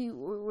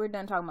we're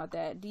done talking about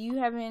that, do you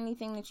have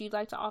anything that you'd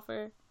like to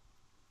offer?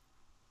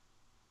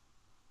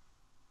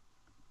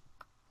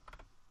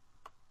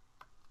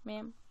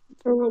 Ma'am?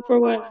 For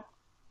what?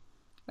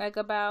 Like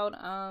about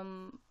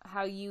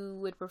how you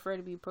would prefer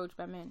to be approached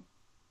by men.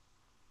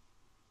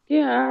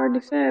 Yeah, I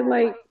already said,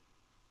 like,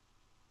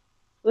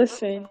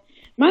 listen,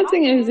 my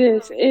thing is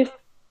this,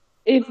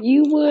 if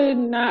you would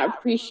not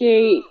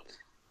appreciate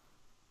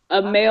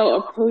a male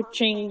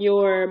approaching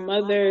your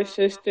mother,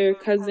 sister,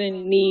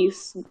 cousin,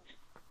 niece,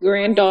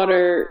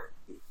 granddaughter,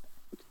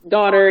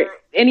 daughter,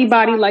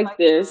 anybody like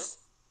this,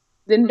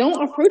 then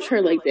don't approach her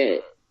like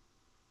that.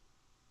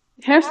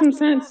 Have some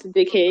sense,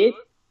 dickhead.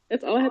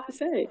 That's all I have to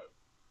say.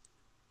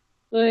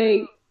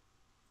 Like,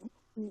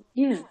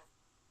 yeah.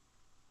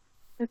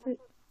 That's it.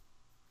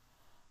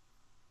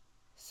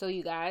 So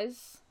you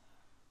guys,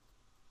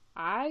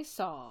 I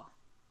saw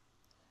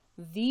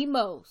the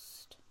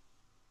most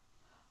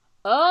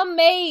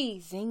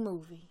amazing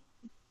movie.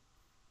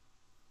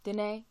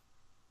 Danae,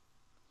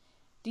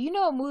 do you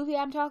know what movie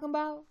I'm talking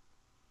about?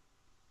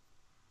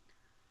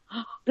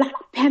 Black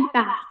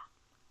Panther.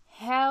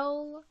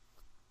 Hell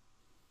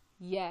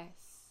yes.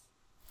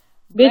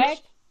 Bitch, Black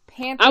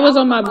Panther. I was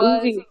on my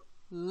bougie.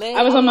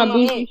 I was on my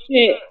bougie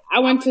shit. I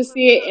went to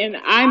see it in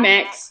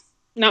IMAX.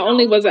 Not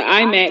only was it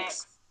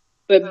IMAX,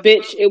 but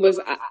bitch, it was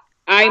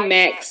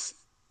IMAX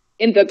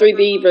in the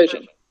 3D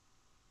version.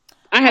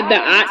 I had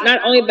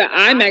not only the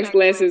IMAX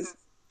glasses,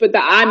 but the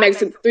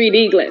IMAX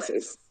 3D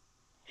glasses.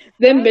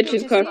 Them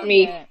bitches cost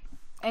me.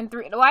 I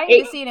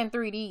didn't see it in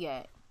 3D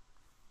yet.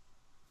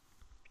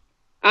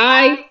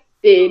 I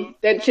did.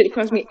 That shit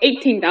cost me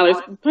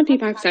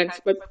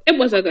 $18.25, but it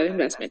was a good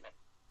investment.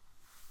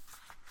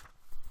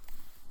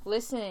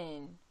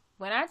 Listen,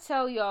 when I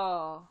tell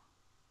y'all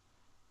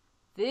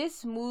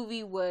this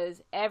movie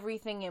was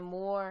everything and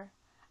more,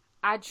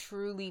 I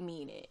truly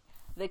mean it.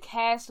 The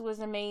cast was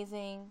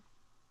amazing.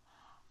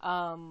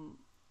 The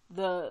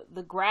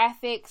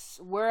graphics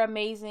were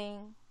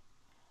amazing.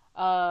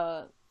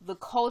 The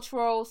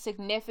cultural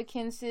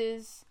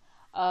significances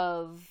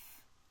of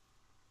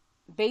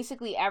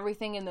basically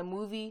everything in the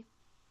movie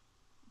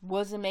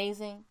was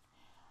amazing.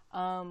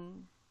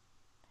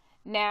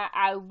 Now,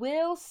 I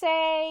will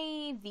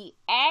say the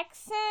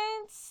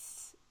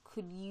accents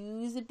could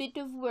use a bit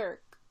of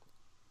work.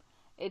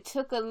 It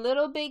took a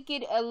little bit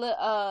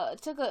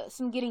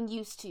some getting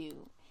used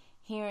to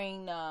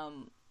hearing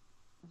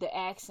the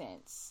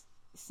accents,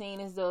 seeing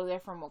as though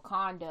they're from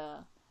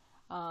Wakanda.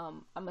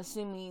 I'm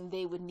assuming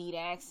they would need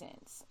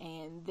accents,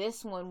 and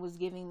this one was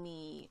giving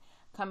me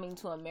Coming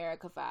to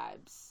America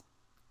vibes.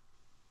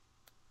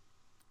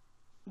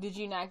 Did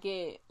you not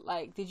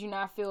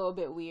feel a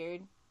bit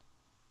weird?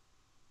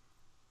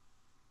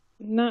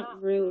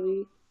 Not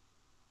really.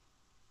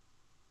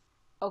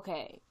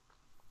 Okay.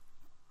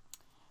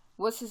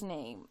 What's his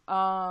name?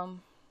 What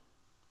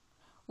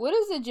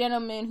is the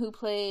gentleman who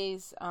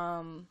plays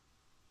T'Challa?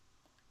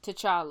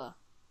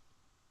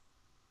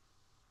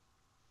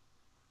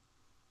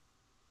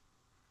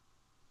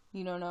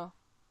 You don't know?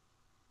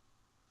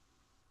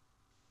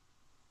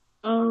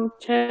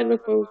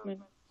 Chadwick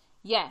Boseman.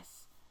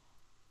 Yes.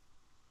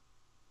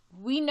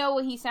 We know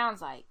what he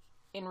sounds like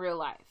in real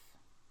life.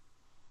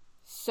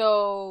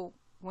 So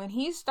when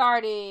he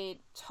started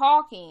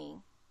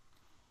talking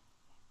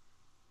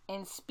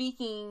and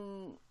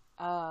speaking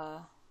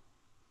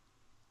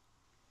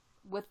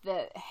with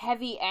the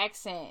heavy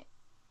accent,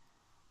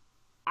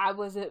 I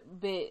was a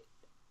bit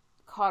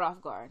caught off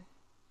guard.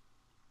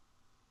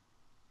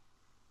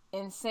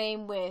 And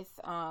same with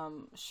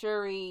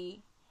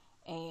Shuri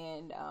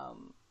and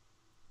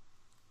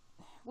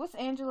what's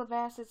Angela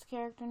Bassett's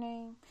character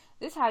name?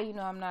 This is how you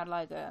know I'm not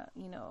like a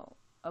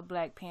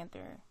Black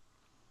Panther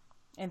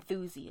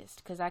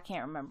enthusiast, because I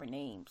can't remember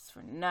names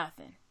for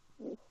nothing.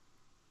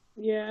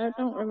 Yeah, I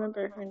don't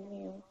remember her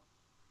name.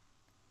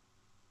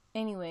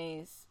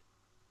 anyways,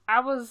 I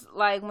was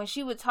like, when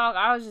she would talk,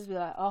 I would just be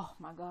like, oh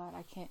my God,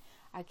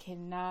 I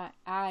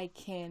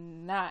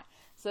cannot.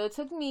 So it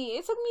took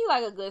me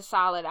like a good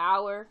solid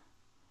hour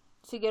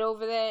to get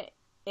over that.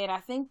 And I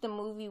think the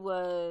movie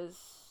was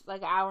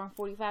like an hour and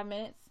 45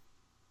 minutes.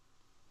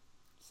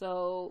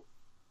 So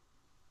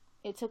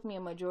it took me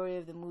a majority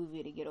of the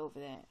movie to get over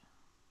that.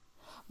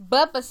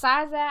 But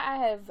besides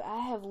that, I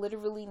have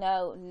literally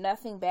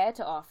nothing bad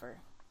to offer.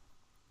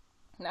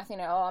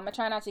 Nothing at all. I'm gonna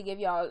try not to give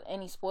y'all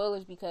any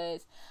spoilers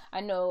because I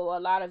know a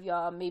lot of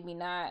y'all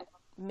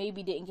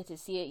maybe didn't get to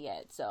see it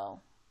yet. So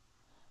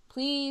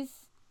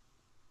please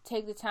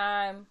take the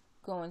time,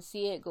 go and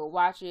see it, go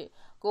watch it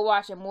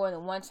more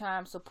than one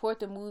time.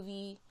 Support the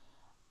movie.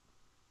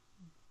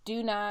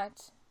 Do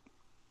not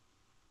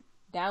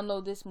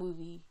download this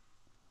movie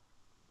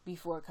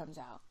before it comes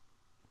out,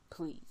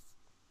 please.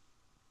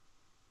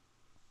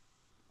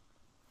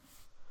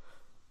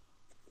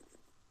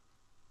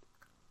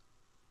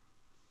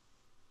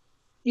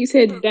 You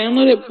said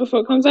download it before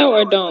it comes out,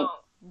 or don't?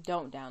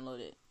 Don't download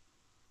it.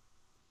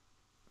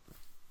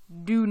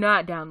 Do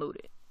not download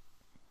it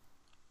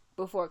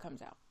before it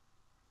comes out.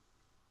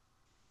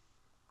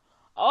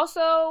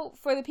 Also,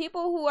 for the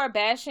people who are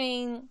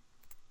bashing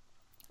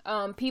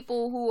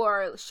people who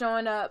are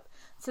showing up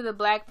to the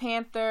Black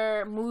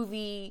Panther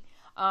movie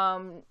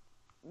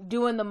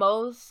doing the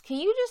most, can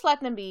you just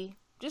let them be?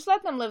 Just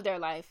let them live their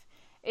life.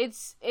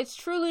 It's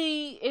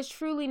truly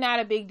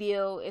not a big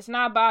deal. It's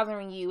not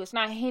bothering you. It's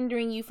not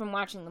hindering you from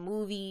watching the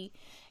movie.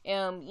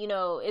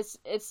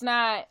 It's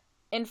not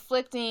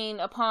inflicting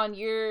upon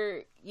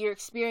your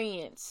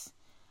experience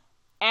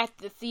at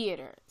the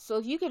theater. So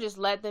if you could just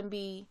let them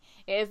be.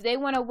 If they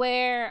want to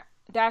wear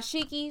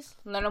dashikis,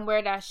 let them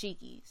wear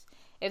dashikis.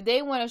 If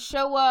they want to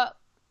show up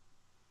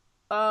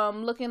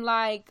looking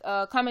like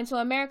Coming to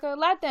America,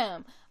 let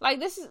them. Like,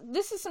 this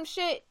is some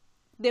shit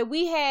that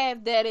we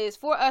have that is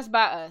for us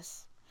by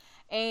us.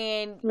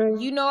 And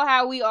you know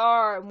how we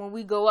are when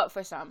we go up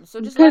for something. So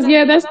just because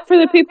that's for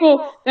the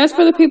people. That's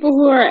for the people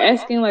who are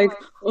asking, like,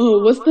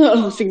 oh, what's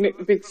the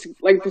significance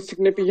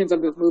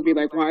of this movie?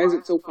 Like, why is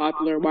it so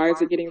popular? Why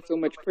is it getting so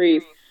much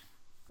praise?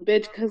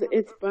 Bitch, because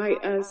it's by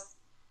us,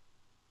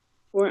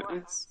 for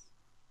us.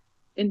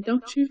 And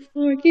don't you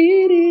forget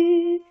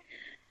it.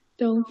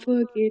 Don't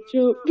forget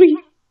your.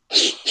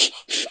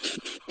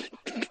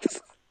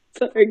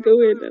 Sorry,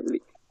 go ahead,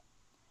 Emily.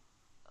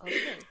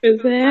 Cause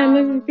that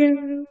little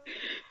girl,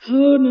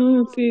 hold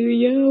on to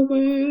your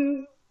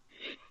world.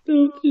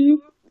 Don't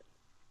you?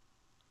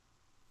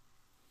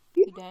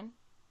 You done?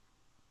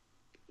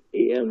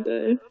 Yeah, I'm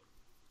done.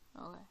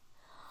 Okay.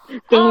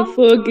 Don't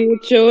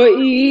forget your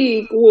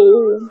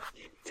equal.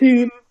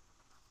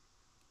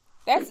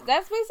 That's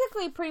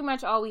basically pretty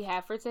much all we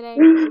have for today.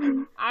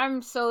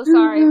 I'm so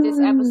sorry if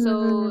this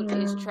episode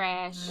is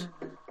trash.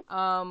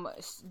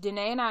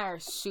 Danae and I are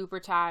super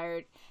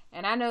tired,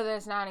 and I know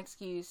that's not an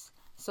excuse.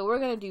 So we're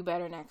gonna do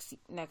better next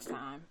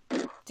time.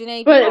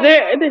 Danae, but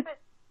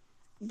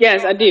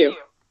yes, I do.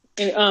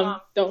 And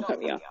don't cut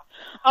me off.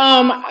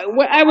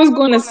 What I was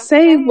gonna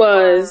say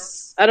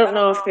was, I don't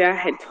know if I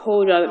had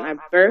told y'all that my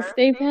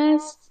birthday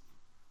passed.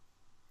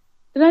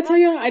 Did I tell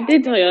y'all? I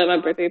did tell y'all that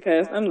my birthday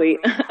passed. I'm late.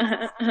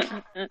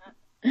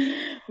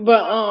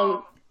 But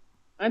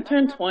I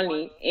turned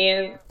 20,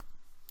 and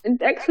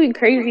it's actually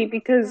crazy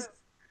because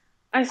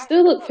I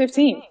still look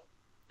 15.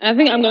 I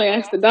think I'm going to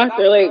ask the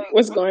doctor, like,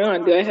 what's going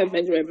on? Do I have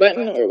Benjamin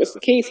Button, or what's the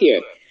case here?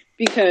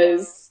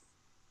 Because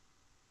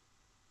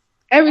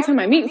every time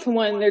I meet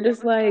someone, they're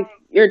just like,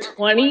 you're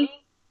 20?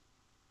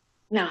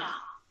 Nah.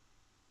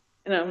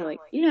 And I'm like,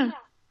 yeah.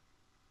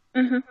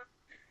 I'm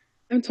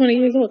 20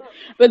 years old.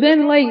 But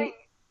then, like,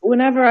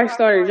 whenever I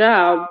start a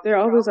job, they're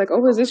always like,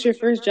 oh, is this your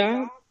first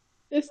job?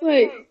 It's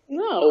like,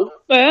 no.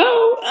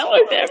 Well, I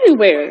worked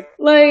everywhere.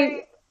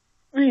 Like,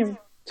 I am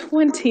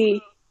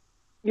 20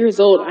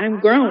 years old. I'm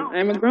grown.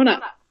 I'm a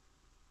grown-up.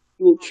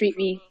 You will treat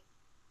me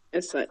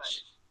as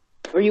such.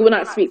 Or you will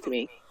not speak to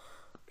me.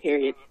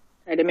 Period.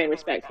 I demand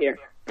respect here.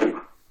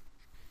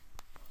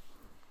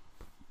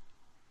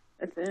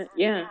 That's it.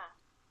 Yeah.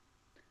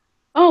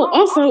 Oh,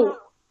 also,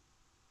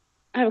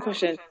 I have a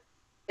question.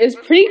 Is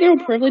pretty girl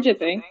privilege a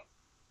thing?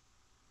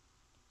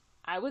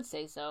 I would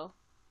say so.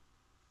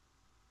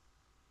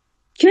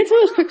 Can I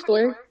tell a quick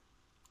story?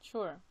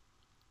 Sure.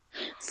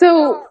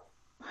 So,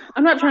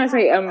 I'm not trying to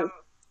say I'm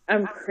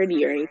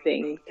pretty or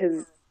anything,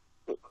 because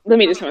let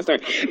me just tell my story.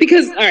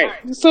 Because,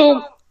 alright,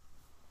 so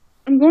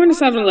I'm going to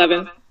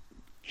 7-Eleven,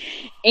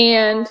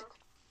 and,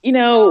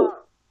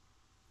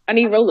 I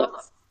need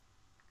Roll-Ups.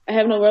 I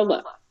have no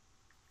Roll-Up.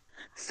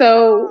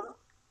 So,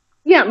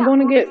 yeah, I'm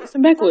going to get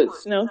some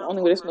backwoods, the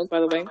only way to smoke, by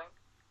the way.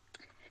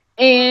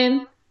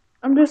 And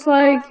I'm just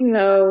like,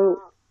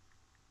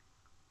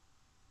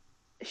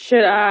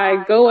 should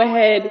I go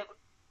ahead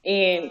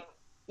and,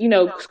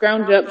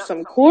 scrounge up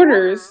some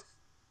quarters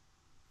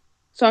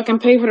so I can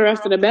pay for the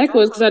rest of the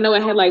backwoods? Because I know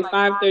I had like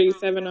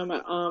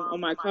 $5.37 on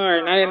my card,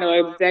 and I didn't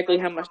know exactly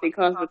how much they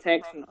cost with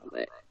tax and all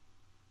that.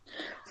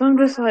 So I'm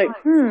just like,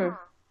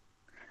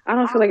 I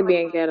don't feel like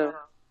being ghetto.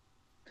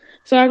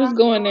 So I just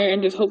go in there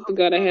and just hope to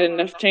God I had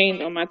enough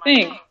change on my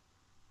thing.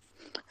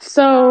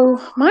 So,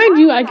 mind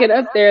you, I get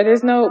up there.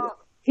 There's no,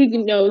 he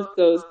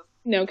goes,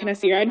 can I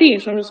see your ID?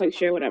 So I'm just like,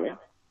 sure, whatever.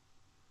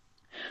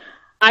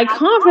 I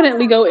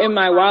confidently go in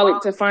my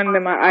wallet to find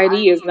that my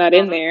ID is not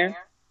in there.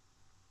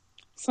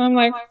 So I'm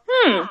like,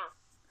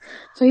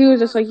 So he was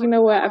just like, you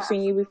know what? I've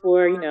seen you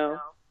before,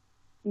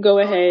 go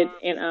ahead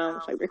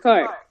and swipe your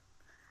card.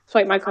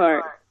 Swipe my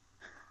card.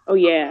 Oh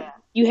yeah,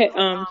 you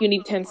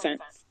need 10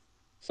 cents.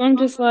 So I'm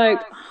just like,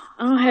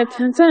 I don't have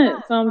 10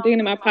 cents. So I'm digging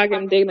in my pocket,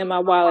 I'm digging in my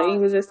wallet. And he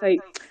was just like,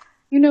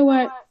 you know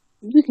what?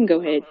 You can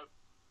go ahead.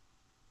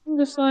 I'm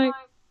just like,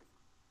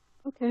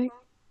 okay.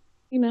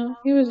 He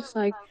was just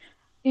like,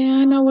 yeah,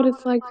 I know what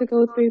it's like to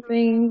go through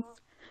things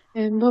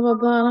and blah, blah,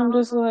 blah. And I'm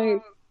just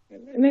like,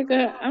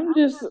 nigga, I'm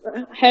just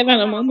having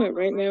a moment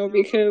right now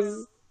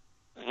because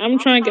I'm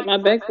trying to get my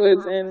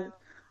backwoods and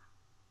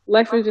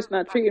life is just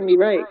not treating me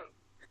right.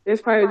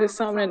 There's probably just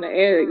something in the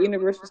air. The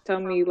universe is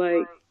telling me,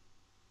 like,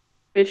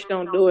 bitch,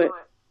 don't do it.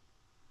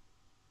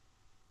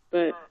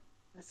 But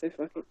I said,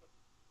 fuck it.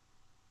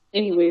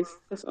 Anyways,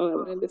 that's all I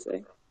wanted to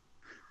say.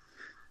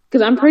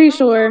 Because I'm pretty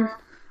sure,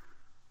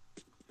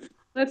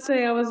 let's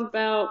say I was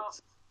about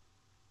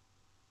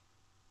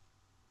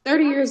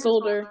 30 years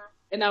older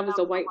and I was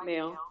a white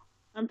male.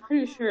 I'm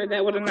pretty sure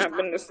that would have not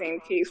been the same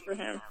case for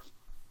him.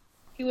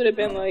 He would have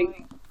been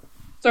like,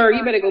 sir,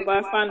 you better go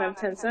find them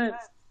 10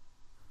 cents.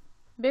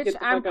 Bitch,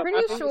 I'm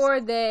pretty sure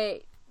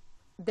that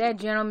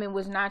gentleman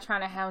was not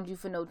trying to hound you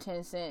for no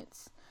 10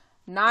 cents.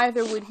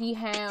 Neither would he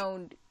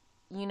hound,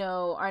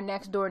 our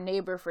next door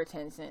neighbor for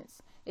 10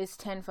 cents. It's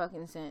 10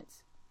 fucking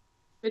cents.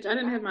 Bitch, I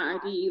didn't have my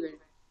ID either.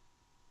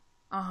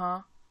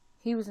 Uh-huh.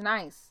 He was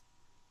nice.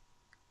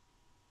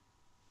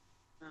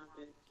 Nah,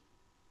 bitch.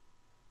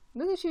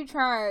 Look at you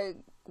trying to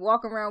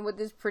walk around with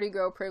this pretty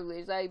girl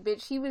privilege. Like,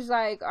 bitch, he was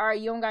like, all right,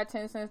 you don't got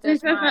 10 cents,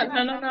 that's fine.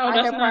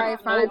 I could probably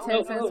find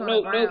 10 cents on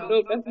the ground.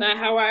 Nope, that's not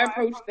how I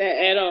approach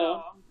that at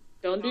all.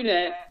 Don't do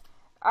that.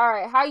 All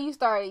right, how you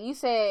started? You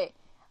said,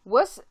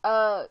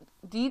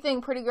 do you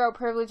think pretty girl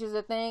privilege is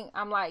a thing?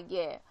 I'm like,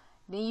 yeah.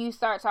 Then you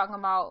start talking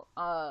about,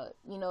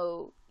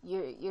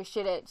 your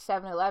shit at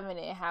 7-Eleven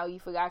and how you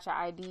forgot your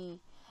ID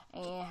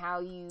and how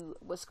you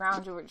was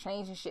scrounging with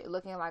change and shit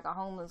looking like a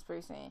homeless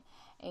person.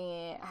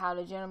 And how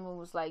the gentleman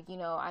was like,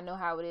 I know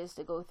how it is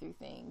to go through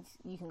things.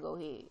 You can go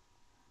ahead.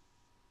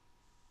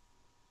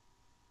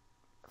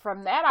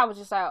 From that, I was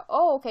just like,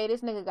 oh, okay, this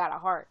nigga got a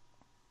heart.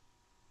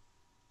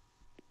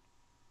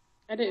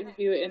 I didn't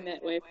view it in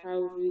that way,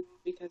 probably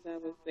because I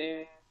was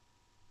there.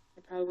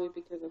 And probably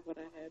because of what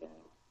I had on.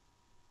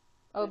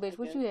 Oh, bitch,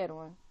 what you had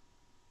on?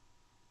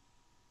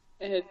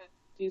 I had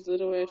these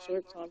little ass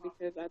shorts on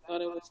because I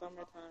thought it was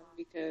summertime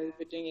because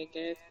Virginia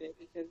gassed it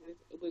because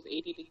it was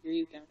 80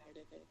 degrees down here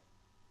today.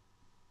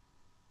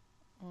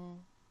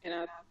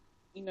 And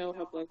you know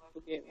how black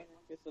people get when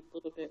it gets a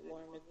little bit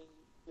warmer than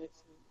you put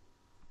some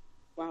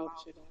wild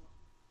shit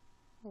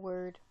on.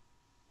 Word.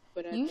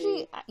 But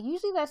usually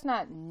that's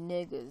not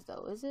niggas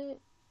though, is it?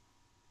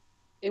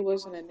 It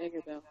wasn't a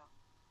nigga though.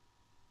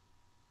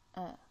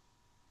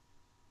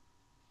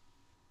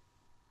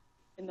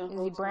 And the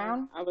whole Is he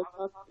brown? I was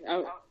talking.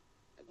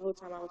 The whole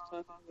time I was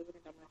talking, I was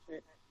looking at my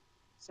shirt.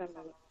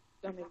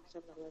 7-Eleven.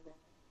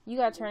 You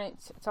gotta turn it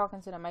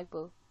talking to the mic,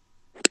 boo.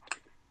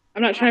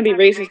 I'm not trying to be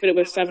racist, but it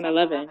was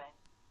 7-Eleven.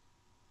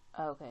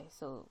 Okay,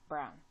 so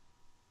brown.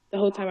 The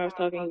whole time I was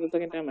talking, he was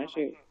looking down my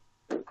shirt.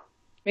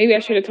 Maybe I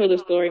should have told the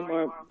story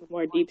more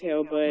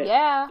detail, but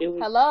yeah.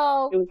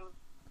 Hello.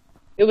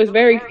 It was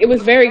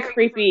very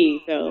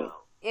creepy though.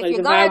 If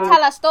you're gonna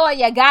tell a story,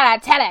 you gotta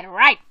tell it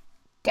right.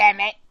 Damn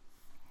it.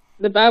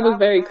 The vibe was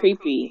very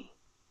creepy.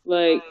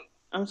 Like,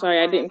 I'm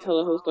sorry, I didn't tell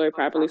the whole story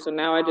properly, so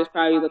now I just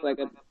probably look like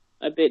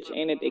a bitch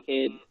and a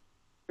dickhead.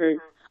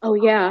 Oh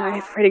yeah, I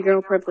have pretty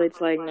girl privilege.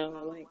 Like, no,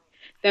 like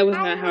that was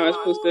not how I was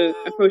supposed to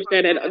approach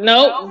that at all.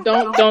 No,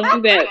 don't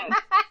do that.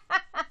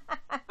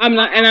 I'm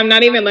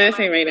not even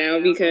laughing right now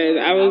because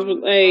I was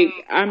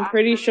like, I'm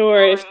pretty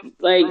sure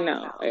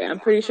I'm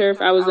pretty sure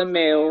if I was a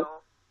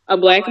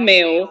black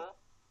male,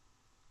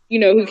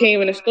 who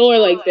came in a store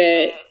like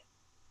that,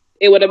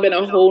 it would have been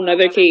a whole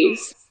nother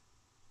case.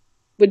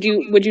 Would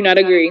you not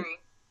agree?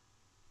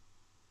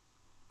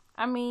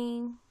 I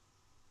mean,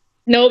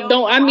 no,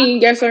 don't. I mean,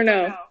 yes or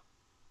no?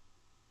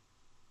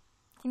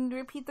 Can you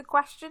repeat the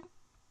question?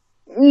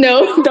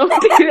 No,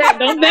 don't do that.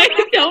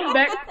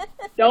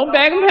 Don't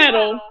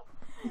backpedal.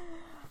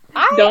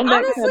 I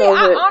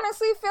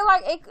honestly feel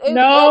like it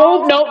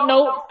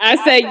No. I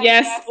said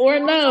yes or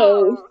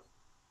no.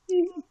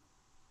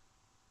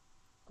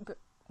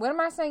 What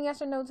am I saying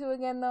yes or no to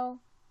again, though?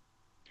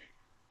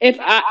 If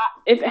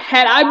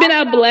had I been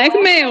a black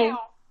male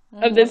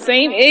of the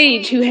same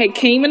age who had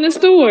came in the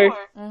store,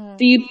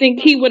 do you think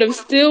he would have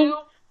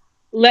still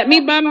let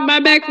me buy my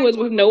backwoods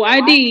with no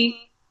ID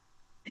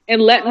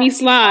and let me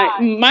slide?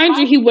 Mind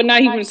you, he would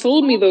not even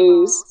sold me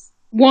those.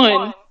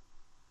 1.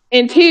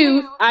 And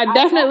 2, I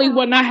definitely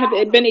would not have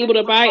been able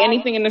to buy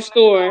anything in the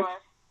store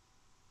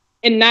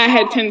and not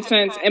had 10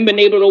 cents and been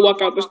able to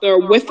walk out the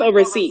store with a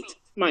receipt,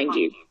 mind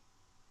you.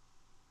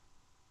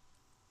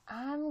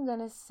 I'm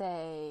gonna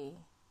say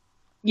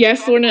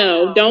Yes or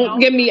no? Don't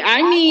give me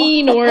I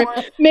mean or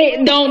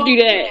don't do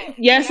that.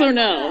 Yes or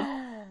no?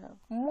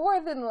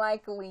 more than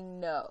likely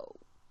no.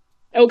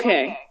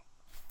 Okay.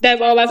 That's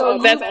all. That's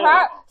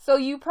all. So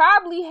you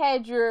probably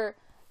had your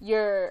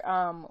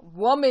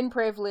woman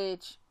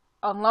privilege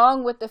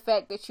along with the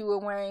fact that you were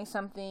wearing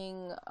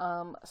something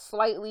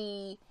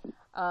slightly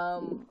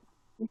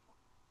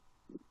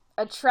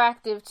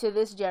attractive to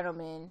this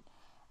gentleman.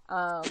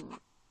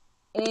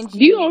 And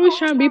you always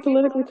try to be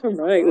politically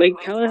correct. Like,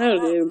 tell her how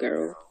it is,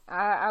 girl.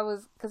 I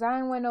was, because I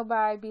didn't want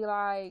nobody to be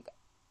like,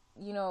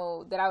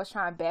 that I was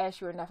trying to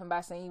bash you or nothing by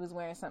saying you was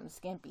wearing something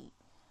skimpy.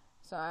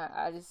 So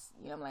I just,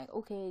 I'm like,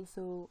 okay,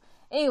 so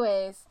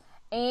anyways,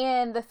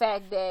 and the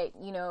fact that,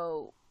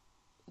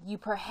 you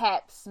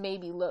perhaps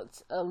maybe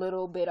looked a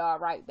little bit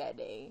alright that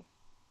day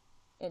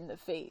in the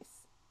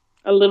face.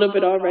 A little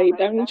bit alright.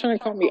 Dominique trying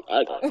to call me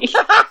ugly.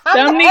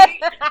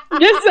 Dominique,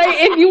 just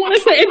say if you want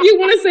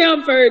to say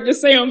I'm furred, just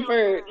say I'm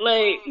furred.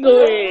 Like,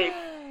 go ahead.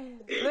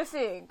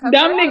 Listen,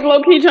 Dominique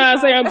low key trying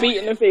to say I'm beat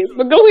in the face,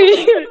 but go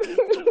ahead.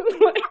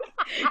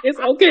 It's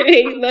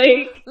okay.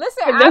 Like,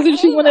 listen, if that's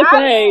what you want to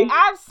say.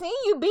 I've seen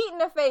you beat in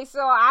the face,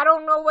 so I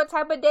don't know what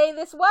type of day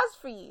this was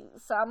for you.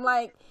 So I'm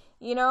like,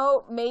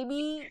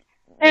 maybe.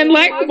 And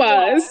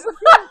likewise.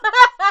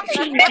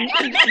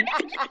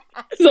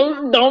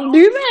 So don't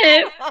do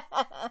that.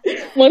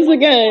 Once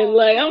again,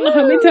 like, I don't know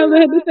how many times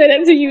I had to say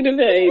that to you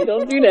today.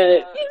 Don't do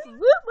that.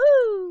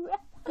 Woo-woo.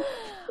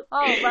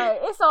 All right,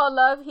 it's all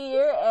love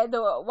here at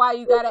the Why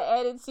You Got an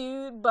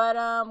Attitude, but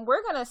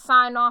we're gonna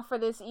sign off for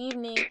this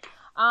evening.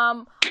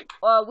 Also,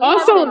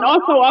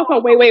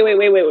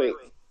 wait.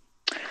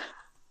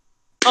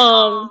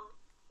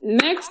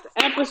 Next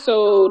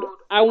episode,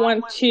 I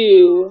want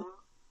to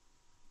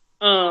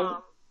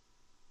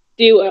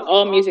do an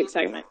all music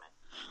segment.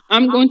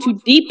 I'm going to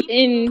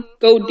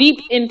go deep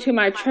into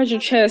my treasure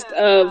chest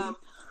of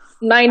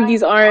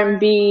 90s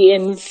R&B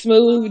and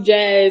smooth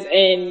jazz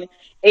and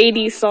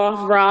 80s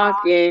soft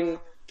rock and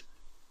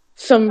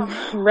some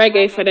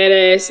reggae for that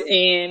ass,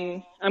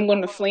 and I'm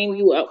going to flame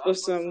you up with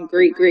some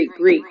great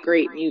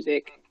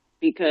music,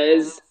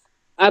 because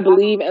I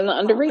believe in the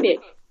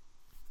underrated,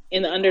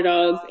 in the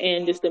underdogs,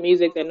 and just the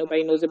music that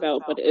nobody knows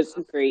about, but it's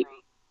great.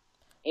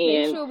 And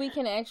make sure we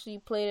can actually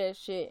play that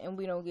shit and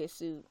we don't get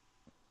sued.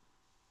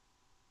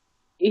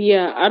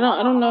 Yeah, I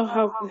don't know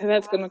how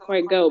that's gonna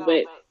quite go,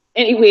 but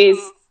anyways,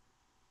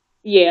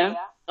 yeah.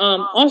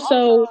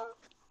 Also,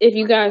 if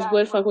you guys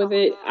would fuck with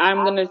it,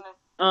 I'm gonna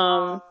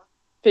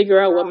figure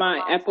out what my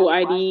Apple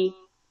ID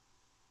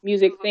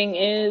music thing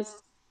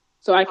is,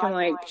 so I can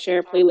like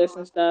share playlists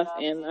and stuff,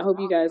 and I hope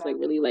you guys like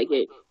really like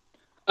it.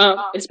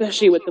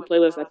 Especially with the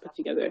playlist I put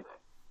together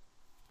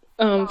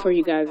for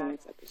you guys in the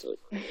next episode.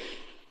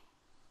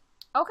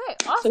 Okay,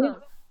 awesome.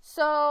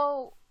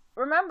 So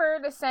remember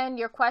to send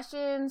your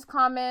questions,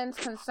 comments,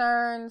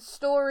 concerns,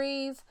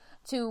 stories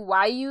to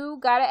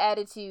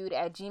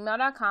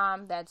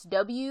whyyougotaattitude@gmail.com. That's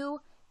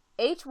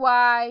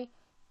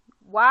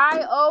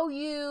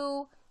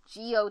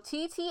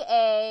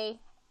WHYYOUGOTTA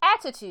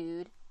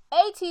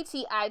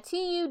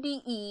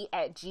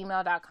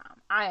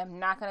attitude@gmail.com. I am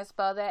not going to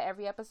spell that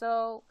every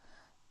episode.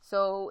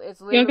 So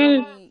it's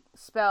literally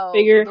spelled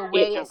the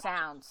way it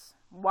sounds.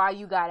 Why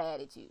you got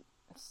attitude.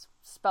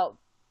 Spelled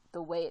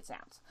the way it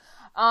sounds.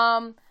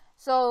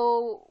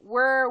 So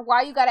we're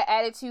Why You Got an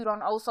Attitude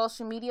on all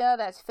social media.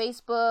 That's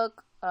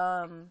Facebook,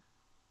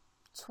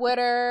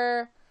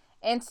 Twitter,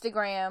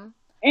 Instagram.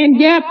 And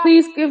yeah,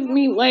 please give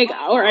me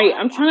alright,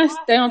 I'm trying to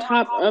stay on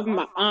top of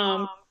my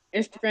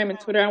Instagram and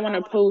Twitter. I want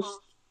to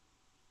post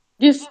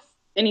just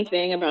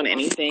anything about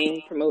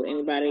anything, promote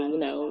anybody,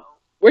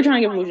 We're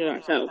trying to get promotion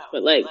ourselves,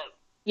 but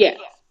yeah.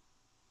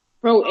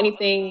 Promote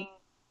anything.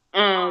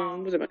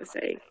 What was I about to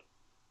say?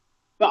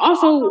 But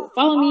also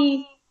follow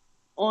me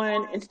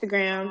on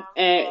Instagram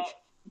at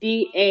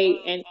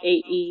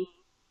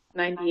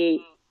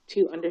DANAE98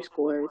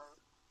 2_.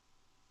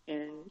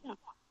 And yeah.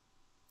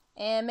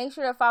 And make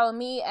sure to follow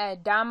me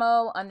at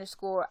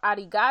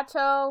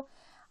Damo_arigato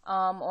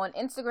on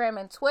Instagram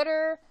and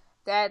Twitter.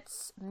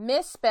 That's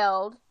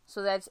misspelled.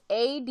 So that's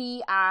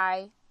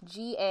ADIGA.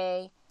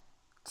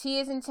 T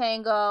as in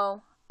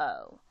Tango.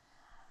 O.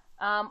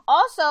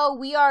 Also,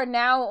 we are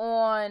now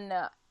on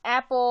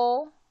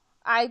Apple,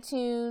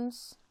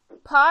 iTunes,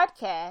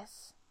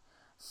 podcasts.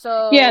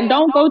 So yeah,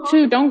 don't go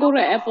to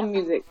Apple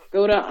Music.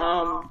 Go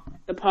to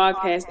the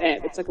podcast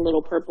app. It's like a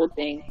little purple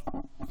thing.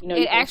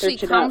 It actually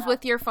comes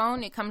with your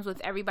phone. It comes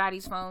with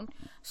everybody's phone.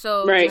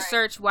 So just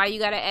search Why You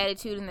Got an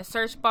Attitude in the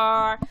search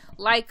bar.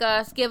 Like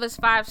us, give us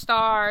 5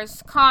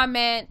 stars,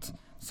 comment,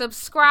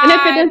 subscribe, and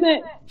if it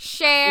doesn't,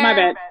 share. My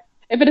bad.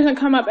 If it doesn't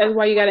come up as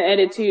Why You Got an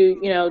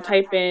Attitude,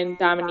 type in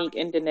Dominique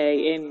and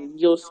Danae and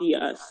you'll see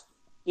us.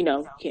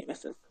 Can't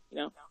miss us.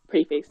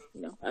 Pretty face,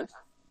 us.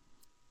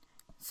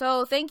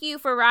 So thank you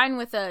for riding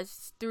with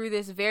us through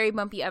this very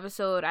bumpy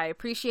episode. I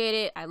appreciate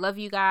it. I love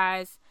you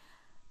guys.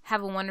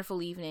 Have a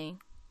wonderful evening.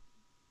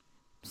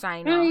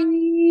 Signing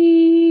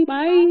off.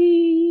 Bye.